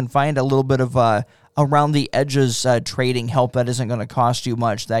 Maybe you can find a little bit of around the edges trading help that isn't going to cost you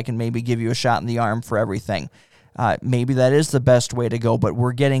much. That can maybe give you a shot in the arm for everything. Maybe that is the best way to go, but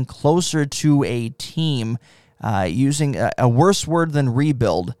we're getting closer to a team using a worse word than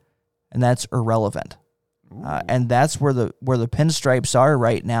rebuild, and that's irrelevant. And that's where the pinstripes are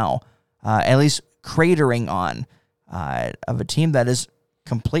right now, at least cratering on, of a team that is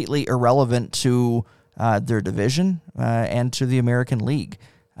completely irrelevant to their division and to the American League.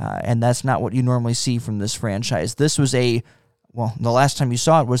 And that's not what you normally see from this franchise. This was the last time you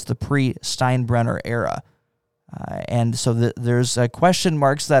saw it was the pre-Steinbrenner era. And so there's question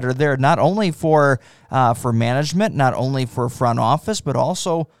marks that are there, not only for management, not only for front office, but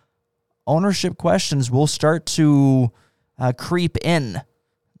also ownership questions will start to creep in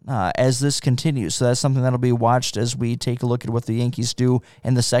as this continues. So that's something that'll be watched as we take a look at what the Yankees do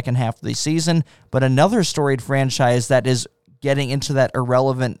in the second half of the season. But another storied franchise that is getting into that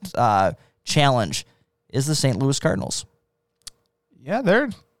irrelevant challenge is the St. Louis Cardinals. Yeah, they're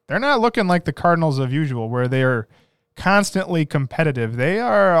they're not looking like the Cardinals of usual, where they're constantly competitive. They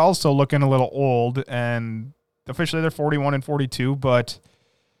are also looking a little old, and officially they're 41-42, but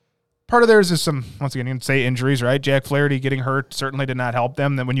part of theirs is some, once again, you can say injuries, right? Jack Flaherty getting hurt certainly did not help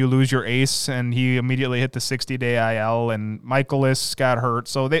them. Then when you lose your ace, and he immediately hit the 60-day IL, and Michaelis got hurt.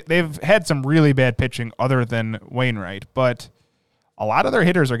 So they've had some really bad pitching other than Wainwright, but a lot of their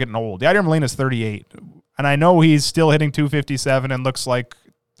hitters are getting old. Yadier Molina's 38, and I know he's still hitting 257 and looks like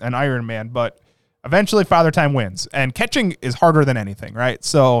an Iron Man, but eventually Father Time wins, and catching is harder than anything, right?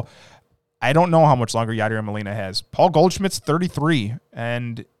 So I don't know how much longer Yadier Molina has. Paul Goldschmidt's 33,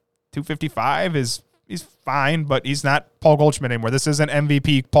 and 255 he's fine, but he's not Paul Goldschmidt anymore. This isn't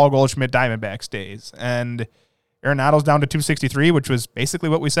MVP Paul Goldschmidt Diamondbacks days. And Arenado's down to 263, which was basically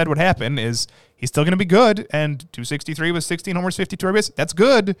what we said would happen, is he's still going to be good, and 263 with 16 homers, 52 RBIs. That's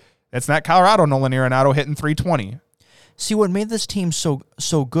good. That's not Colorado Nolan Arenado hitting 320. See, what made this team so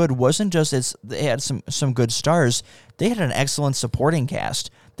good wasn't just they had some good stars. They had an excellent supporting cast.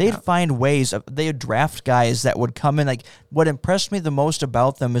 They'd find ways. They'd draft guys that would come in. Like, what impressed me the most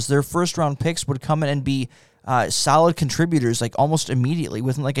about them is their first-round picks would come in and be solid contributors, like almost immediately,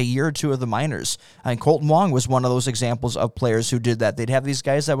 within like a year or two of the minors. And Colton Wong was one of those examples of players who did that. They'd have these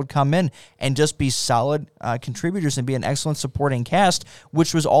guys that would come in and just be solid contributors and be an excellent supporting cast,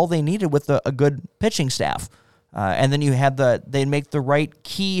 which was all they needed with a good pitching staff. And then you had they'd make the right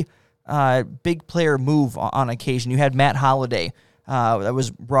key big player move on occasion. You had Matt Holliday that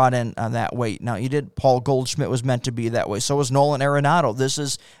was brought in that way. Now, you did Paul Goldschmidt was meant to be that way. So was Nolan Arenado. This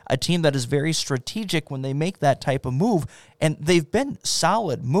is a team that is very strategic when they make that type of move, and they've been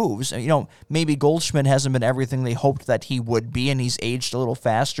solid moves. You know, maybe Goldschmidt hasn't been everything they hoped that he would be, and he's aged a little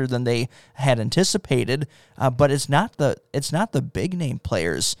faster than they had anticipated. But it's not the big name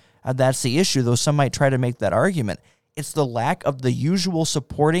players. That's the issue, though some might try to make that argument. It's the lack of the usual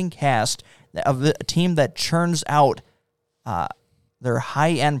supporting cast of the team that churns out their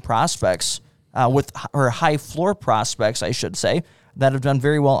high-end prospects or high-floor prospects, I should say, that have done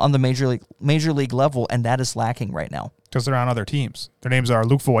very well on the major league level, and that is lacking right now. Because they're on other teams. Their names are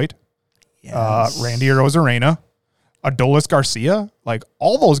Luke Voigt, Randy Arozarena, Adolis Garcia. Like,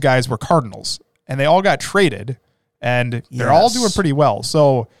 all those guys were Cardinals, and they all got traded, and they're all doing pretty well.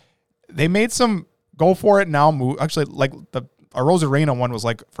 So they made some go-for-it-now move. Actually, like the Arozarena one was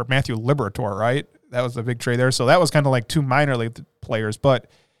like for Matthew Liberatore, right? That was the big trade there. So that was kind of like two minor league players.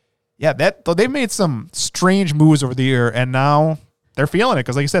 But, yeah, they've made some strange moves over the year, and now they're feeling it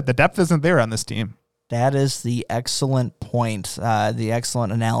because, like you said, the depth isn't there on this team. That is the excellent point, the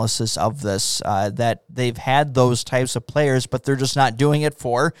excellent analysis of this, that they've had those types of players, but they're just not doing it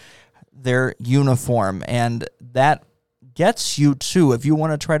for their uniform. And that gets you to, if you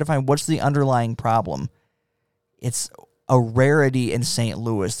want to try to find what's the underlying problem, it's a rarity in St.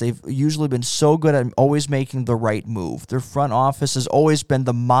 Louis. They've usually been so good at always making the right move. Their front office has always been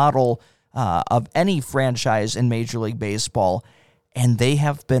the model of any franchise in Major League Baseball, and they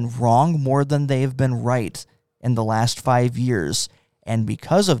have been wrong more than they have been right in the last 5 years. And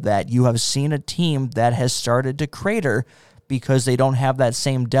because of that, you have seen a team that has started to crater because they don't have that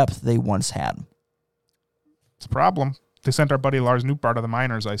same depth they once had. It's a problem. They sent our buddy Lars Nootbaar to the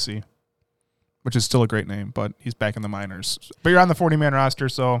minors, I see, which is still a great name, but he's back in the minors. But you're on the 40-man roster,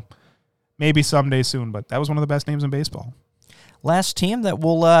 so maybe someday soon, but that was one of the best names in baseball. Last team that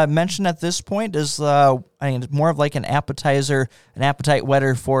we'll mention at this point is more of like an appetizer, an appetite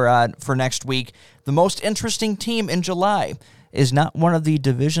whetter for next week. The most interesting team in July is not one of the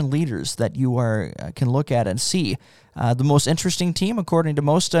division leaders that you can look at and see. The most interesting team, according to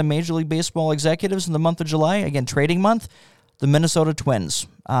most Major League Baseball executives in the month of July, again, trading month, the Minnesota Twins.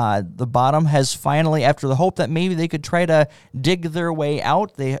 The bottom has finally, after the hope that maybe they could try to dig their way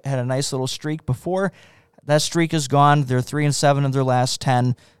out, they had a nice little streak before. That streak is gone. They're 3-7 in their last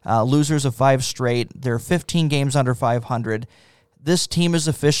 10, losers of 5 straight. They're 15 games under 500. This team is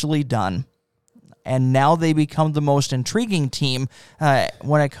officially done. And now they become the most intriguing team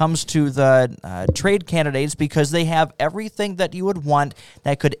when it comes to the trade candidates because they have everything that you would want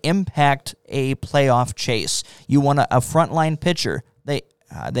that could impact a playoff chase. You want a frontline pitcher. They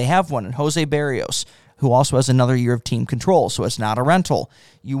have one in Jose Barrios, who also has another year of team control, so it's not a rental.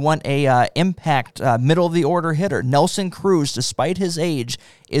 You want a impact middle-of-the-order hitter. Nelson Cruz, despite his age,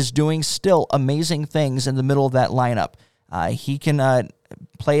 is doing still amazing things in the middle of that lineup. He can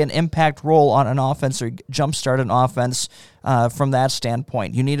play an impact role on an offense or jumpstart an offense from that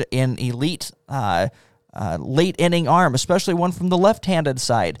standpoint. You need an elite late-inning arm, especially one from the left-handed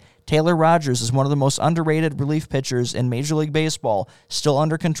side. Taylor Rogers is one of the most underrated relief pitchers in Major League Baseball, still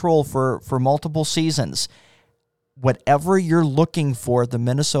under control for multiple seasons. whatever you're looking for, the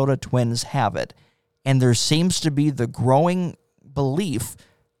Minnesota Twins have it. And there seems to be the growing belief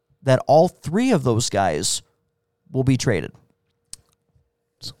that all three of those guys will be traded.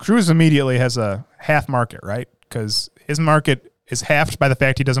 So Cruz immediately has a half market, right? Because his market is halved by the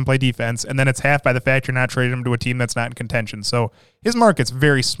fact he doesn't play defense, and then it's halved by the fact you're not trading him to a team that's not in contention. So his market's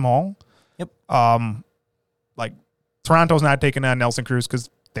very small. Yep. Like Toronto's not taking on Nelson Cruz because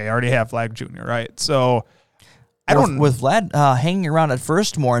they already have Vlad Jr., right? So I don't with Vlad hanging around at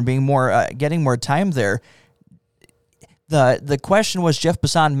first more and being more getting more time there. The question was, Jeff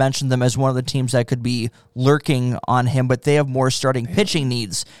Passan mentioned them as one of the teams that could be lurking on him, but they have more starting pitching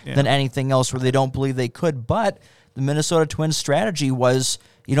needs than anything else where they don't believe they could. But the Minnesota Twins strategy was,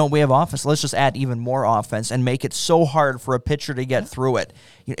 we have offense. Let's just add even more offense and make it so hard for a pitcher to get through it.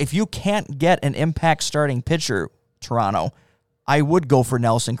 If you can't get an impact starting pitcher, Toronto, I would go for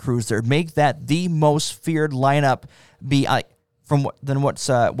Nelson Cruz there. Make that the most feared lineup than what's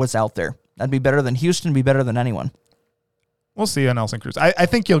out there. That'd be better than Houston, be better than anyone. We'll see on Nelson Cruz. I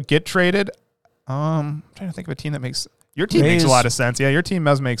think you'll get traded. I'm trying to think of a team that makes your team makes a lot of sense. Yeah, your team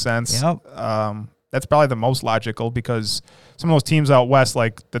does make sense. Yep. That's probably the most logical because some of those teams out west,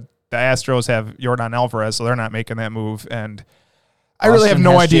 like the Astros, have Yordan Alvarez, so they're not making that move. And I really have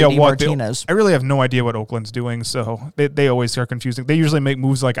no idea what Oakland's doing. So they always are confusing. They usually make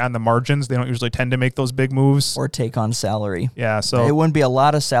moves like on the margins. They don't usually tend to make those big moves or take on salary. Yeah, so it wouldn't be a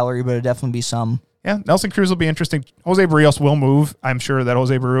lot of salary, but it'd definitely be some. Yeah, Nelson Cruz will be interesting. Jose Barrios will move. I'm sure that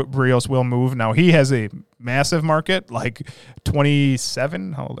Jose Barrios will move. Now, he has a massive market, like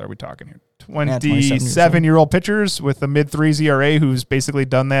 27. How old are we talking here? 27-year-old pitchers with a mid-threes ERA who's basically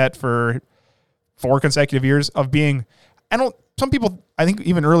done that for 4 consecutive years of being – some people, I think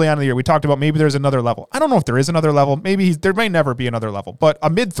even early on in the year, we talked about maybe there's another level. I don't know if there is another level. Maybe there may never be another level. But a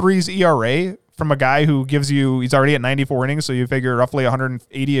mid-threes ERA from a guy who gives you – he's already at 94 innings, so you figure roughly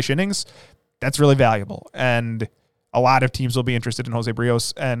 180-ish innings – that's really valuable, and a lot of teams will be interested in Jose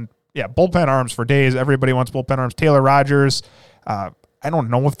Barrios. And, yeah, bullpen arms for days. Everybody wants bullpen arms. Taylor Rogers, I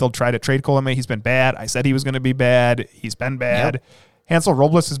don't know if they'll try to trade Colomé. He's been bad. I said he was going to be bad. He's been bad. Yep. Hansel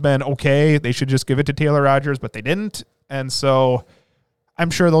Robles has been okay. They should just give it to Taylor Rogers, but they didn't. And so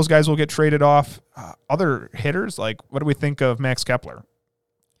I'm sure those guys will get traded off. Other hitters, like what do we think of Max Kepler?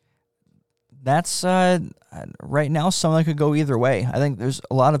 That's right now something that could go either way. I think there's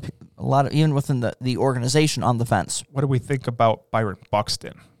a lot of even within the organization on the fence. What do we think about Byron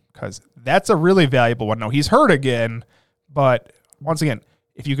Buxton? Because that's a really valuable one. Now he's hurt again, but once again,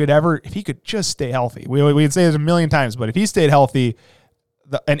 if he could just stay healthy, we'd say this a million times, but if he stayed healthy,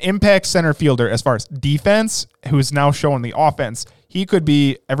 an impact center fielder as far as defense, who's now showing the offense, he could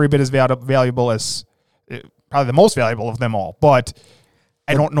be every bit as valuable as probably the most valuable of them all. But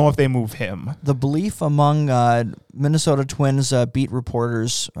I don't know if they move him. The belief among Minnesota Twins beat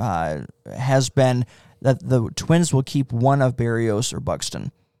reporters has been that the Twins will keep one of Barrios or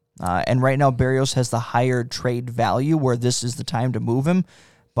Buxton. And right now, Barrios has the higher trade value where this is the time to move him.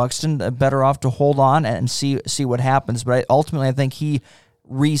 Buxton better off to hold on and see what happens. But ultimately, I think he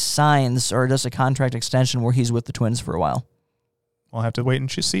re-signs or does a contract extension where he's with the Twins for a while. We'll have to wait and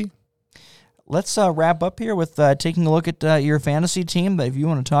see. Let's wrap up here with taking a look at your fantasy team. But if you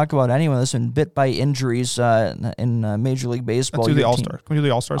want to talk about anyone that's been bit by injuries in Major League Baseball, let's do the All-Star. Can we do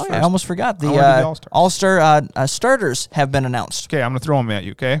the All-Stars first? I almost forgot. The All-Star starters have been announced. Okay, I'm going to throw them at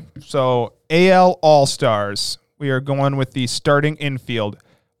you, okay? So, AL All-Stars. We are going with the starting infield.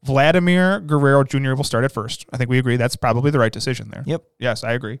 Vladimir Guerrero Jr. will start at first. I think we agree that's probably the right decision there. Yep. Yes,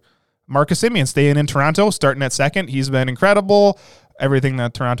 I agree. Marcus Semien staying in Toronto, starting at second. He's been incredible. Everything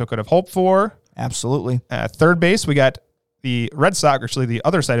that Toronto could have hoped for. Absolutely. At third base, we got the Red Sox. Actually, the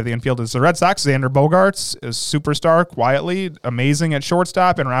other side of the infield is the Red Sox. Xander Bogaerts is superstar, quietly, amazing at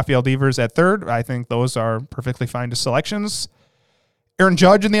shortstop, and Rafael Devers at third. I think those are perfectly fine selections. Aaron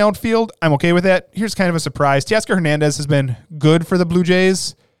Judge in the outfield, I'm okay with that. Here's kind of a surprise. Teoscar Hernandez has been good for the Blue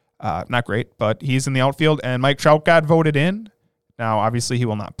Jays. Not great, but he's in the outfield, and Mike Trout got voted in. Now, obviously, he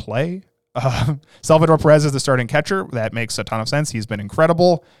will not play. Salvador Perez is the starting catcher. That makes a ton of sense. He's been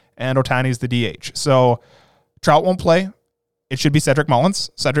incredible. And Ohtani's the DH. So Trout won't play. It should be Cedric Mullins.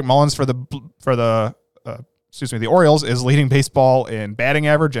 Cedric Mullins for the Orioles is leading baseball in batting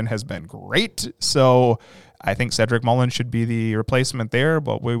average and has been great. So I think Cedric Mullins should be the replacement there,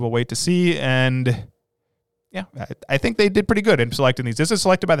 but we will wait to see. And yeah, I think they did pretty good in selecting these. This is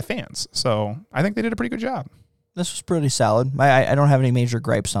selected by the fans. So I think they did a pretty good job. This was pretty solid. I don't have any major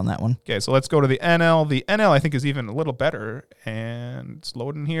gripes on that one. Okay, so let's go to the NL. The NL, I think, is even a little better. And it's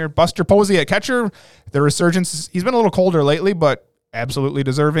loading here. Buster Posey at catcher. The resurgence, he's been a little colder lately, but absolutely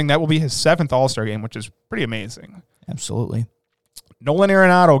deserving. That will be his 7th All-Star game, which is pretty amazing. Absolutely. Nolan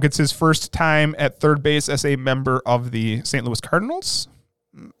Arenado gets his first time at third base as a member of the St. Louis Cardinals.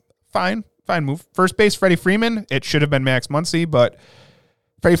 Fine move. First base, Freddie Freeman. It should have been Max Muncy, but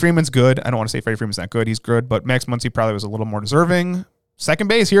Freddie Freeman's good. I don't want to say Freddie Freeman's not good. He's good, but Max Muncy probably was a little more deserving. Second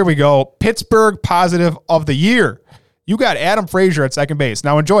base, here we go. Pittsburgh positive of the year. You got Adam Frazier at second base.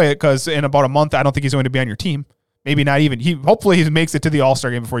 Now enjoy it, because in about a month, I don't think he's going to be on your team. Maybe not even. Hopefully he makes it to the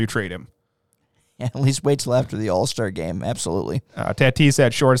All-Star game before you trade him. Yeah, at least wait till after the All-Star game. Absolutely. Tatis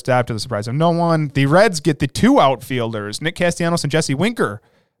at shortstop, to the surprise of no one. The Reds get the 2 outfielders, Nick Castellanos and Jesse Winker,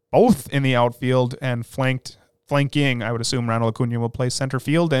 both in the outfield and flanking. I would assume Ronald Acuna will play center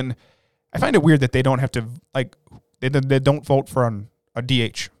field. And I find it weird that they don't have to, they don't vote for a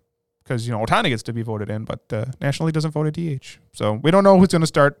DH, because, Ohtani gets to be voted in, but the National League doesn't vote a DH. So we don't know who's going to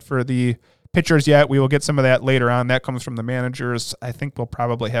start for the pitchers yet. We will get some of that later on. That comes from the managers. I think we'll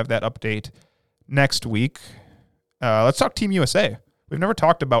probably have that update next week. Let's talk Team USA. We've never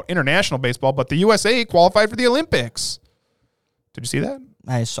talked about international baseball, but the USA qualified for the Olympics. Did you see that?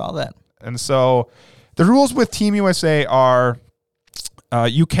 I saw that. And so the rules with Team USA are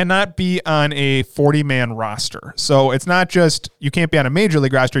you cannot be on a 40-man roster. So it's not just you can't be on a major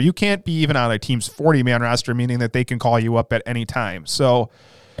league roster. You can't be even on a team's 40-man roster, meaning that they can call you up at any time. So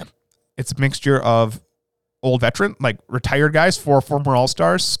it's a mixture of old veteran, like retired guys, 4 former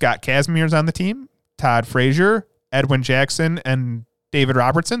All-Stars. Scott Kazmier's on the team, Todd Frazier, Edwin Jackson, and David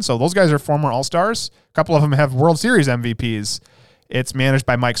Robertson. So those guys are former All-Stars. A couple of them have World Series MVPs. It's managed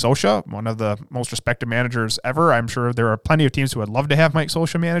by Mike Scioscia, one of the most respected managers ever. I'm sure there are plenty of teams who would love to have Mike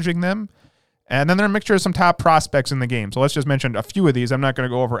Scioscia managing them. And then there are a mixture of some top prospects in the game. So let's just mention a few of these. I'm not going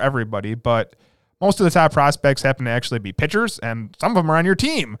to go over everybody, but most of the top prospects happen to actually be pitchers, and some of them are on your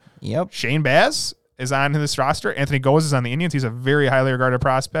team. Yep. Shane Baz is on this roster. Anthony Goes is on the Indians. He's a very highly regarded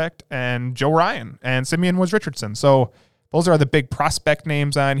prospect. And Joe Ryan and Simeon Woods-Richardson. So those are the big prospect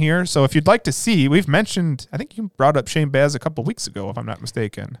names on here. So if you'd like to see, we've mentioned, I think you brought up Shane Baz a couple of weeks ago, if I'm not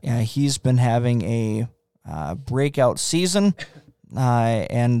mistaken. Yeah, he's been having a breakout season.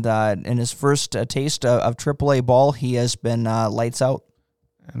 And in his first taste of AAA ball, he has been lights out.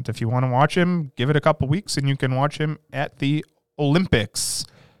 And if you want to watch him, give it a couple weeks and you can watch him at the Olympics.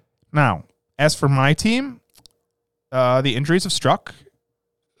 Now, as for my team, the injuries have struck.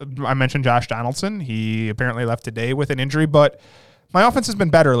 I mentioned Josh Donaldson. He apparently left today with an injury, but my offense has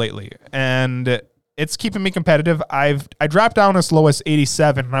been better lately, and it's keeping me competitive. I dropped down as low as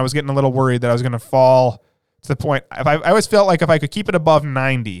 87, and I was getting a little worried that I was going to fall to the point. I always felt like if I could keep it above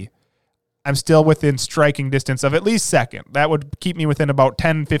 90, I'm still within striking distance of at least second. That would keep me within about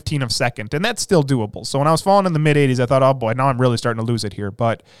 10, 15 of second, and that's still doable. So when I was falling in the mid-80s, I thought, oh boy, now I'm really starting to lose it here.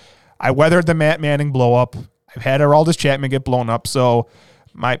 But I weathered the Matt Manning blow up. I've had Aroldis Chapman get blown up, so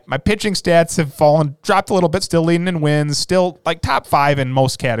my pitching stats have dropped a little bit, still leading in wins, still like top 5 in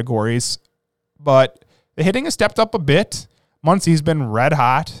most categories. But the hitting has stepped up a bit. Muncy's been red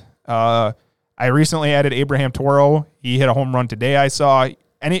hot. I recently added Abraham Toro. He hit a home run today, I saw.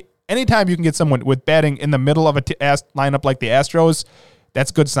 Anytime you can get someone with batting in the middle of a lineup like the Astros,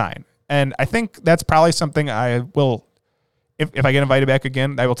 that's a good sign. And I think that's probably something I will, if I get invited back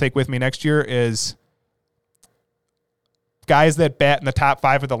again, I will take with me next year is guys that bat in the top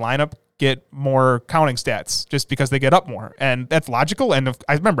 5 of the lineup get more counting stats just because they get up more. And that's logical. And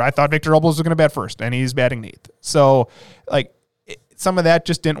I remember I thought Victor Robles was going to bat first, and he's batting 8th. So, some of that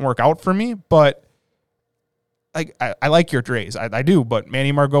just didn't work out for me. But, I like your Drays. I do. But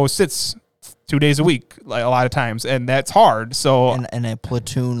Manny Margot sits 2 days a week a lot of times, and that's hard. So, and a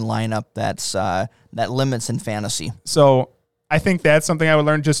platoon lineup that limits in fantasy. So, I think that's something I would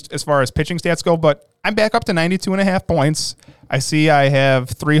learn just as far as pitching stats go, but I'm back up to 92.5 points. I see I have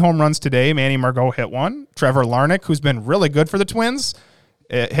 3 home runs today. Manny Margot hit 1. Trevor Larnach, who's been really good for the Twins,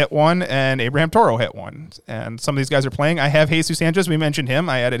 hit 1, and Abraham Toro hit 1. And some of these guys are playing. I have Jesus Sanchez. We mentioned him.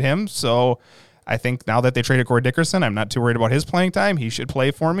 I added him. So I think now that they traded Corey Dickerson, I'm not too worried about his playing time. He should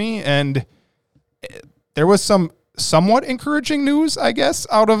play for me. And there was some somewhat encouraging news, I guess,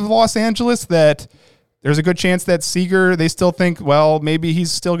 out of Los Angeles that there's a good chance that Seager, they still think, well, maybe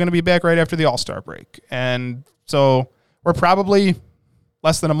he's still going to be back right after the All-Star break. And so we're probably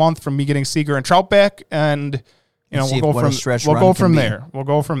less than a month from me getting Seager and Trout back, and we'll go from there. We'll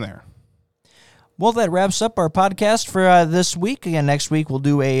go from there. Well, that wraps up our podcast for this week. Again, next week we'll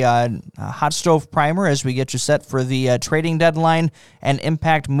do a hot stove primer as we get you set for the trading deadline and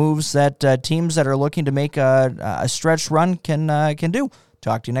impact moves that teams that are looking to make a stretch run can do.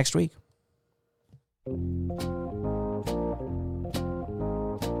 Talk to you next week.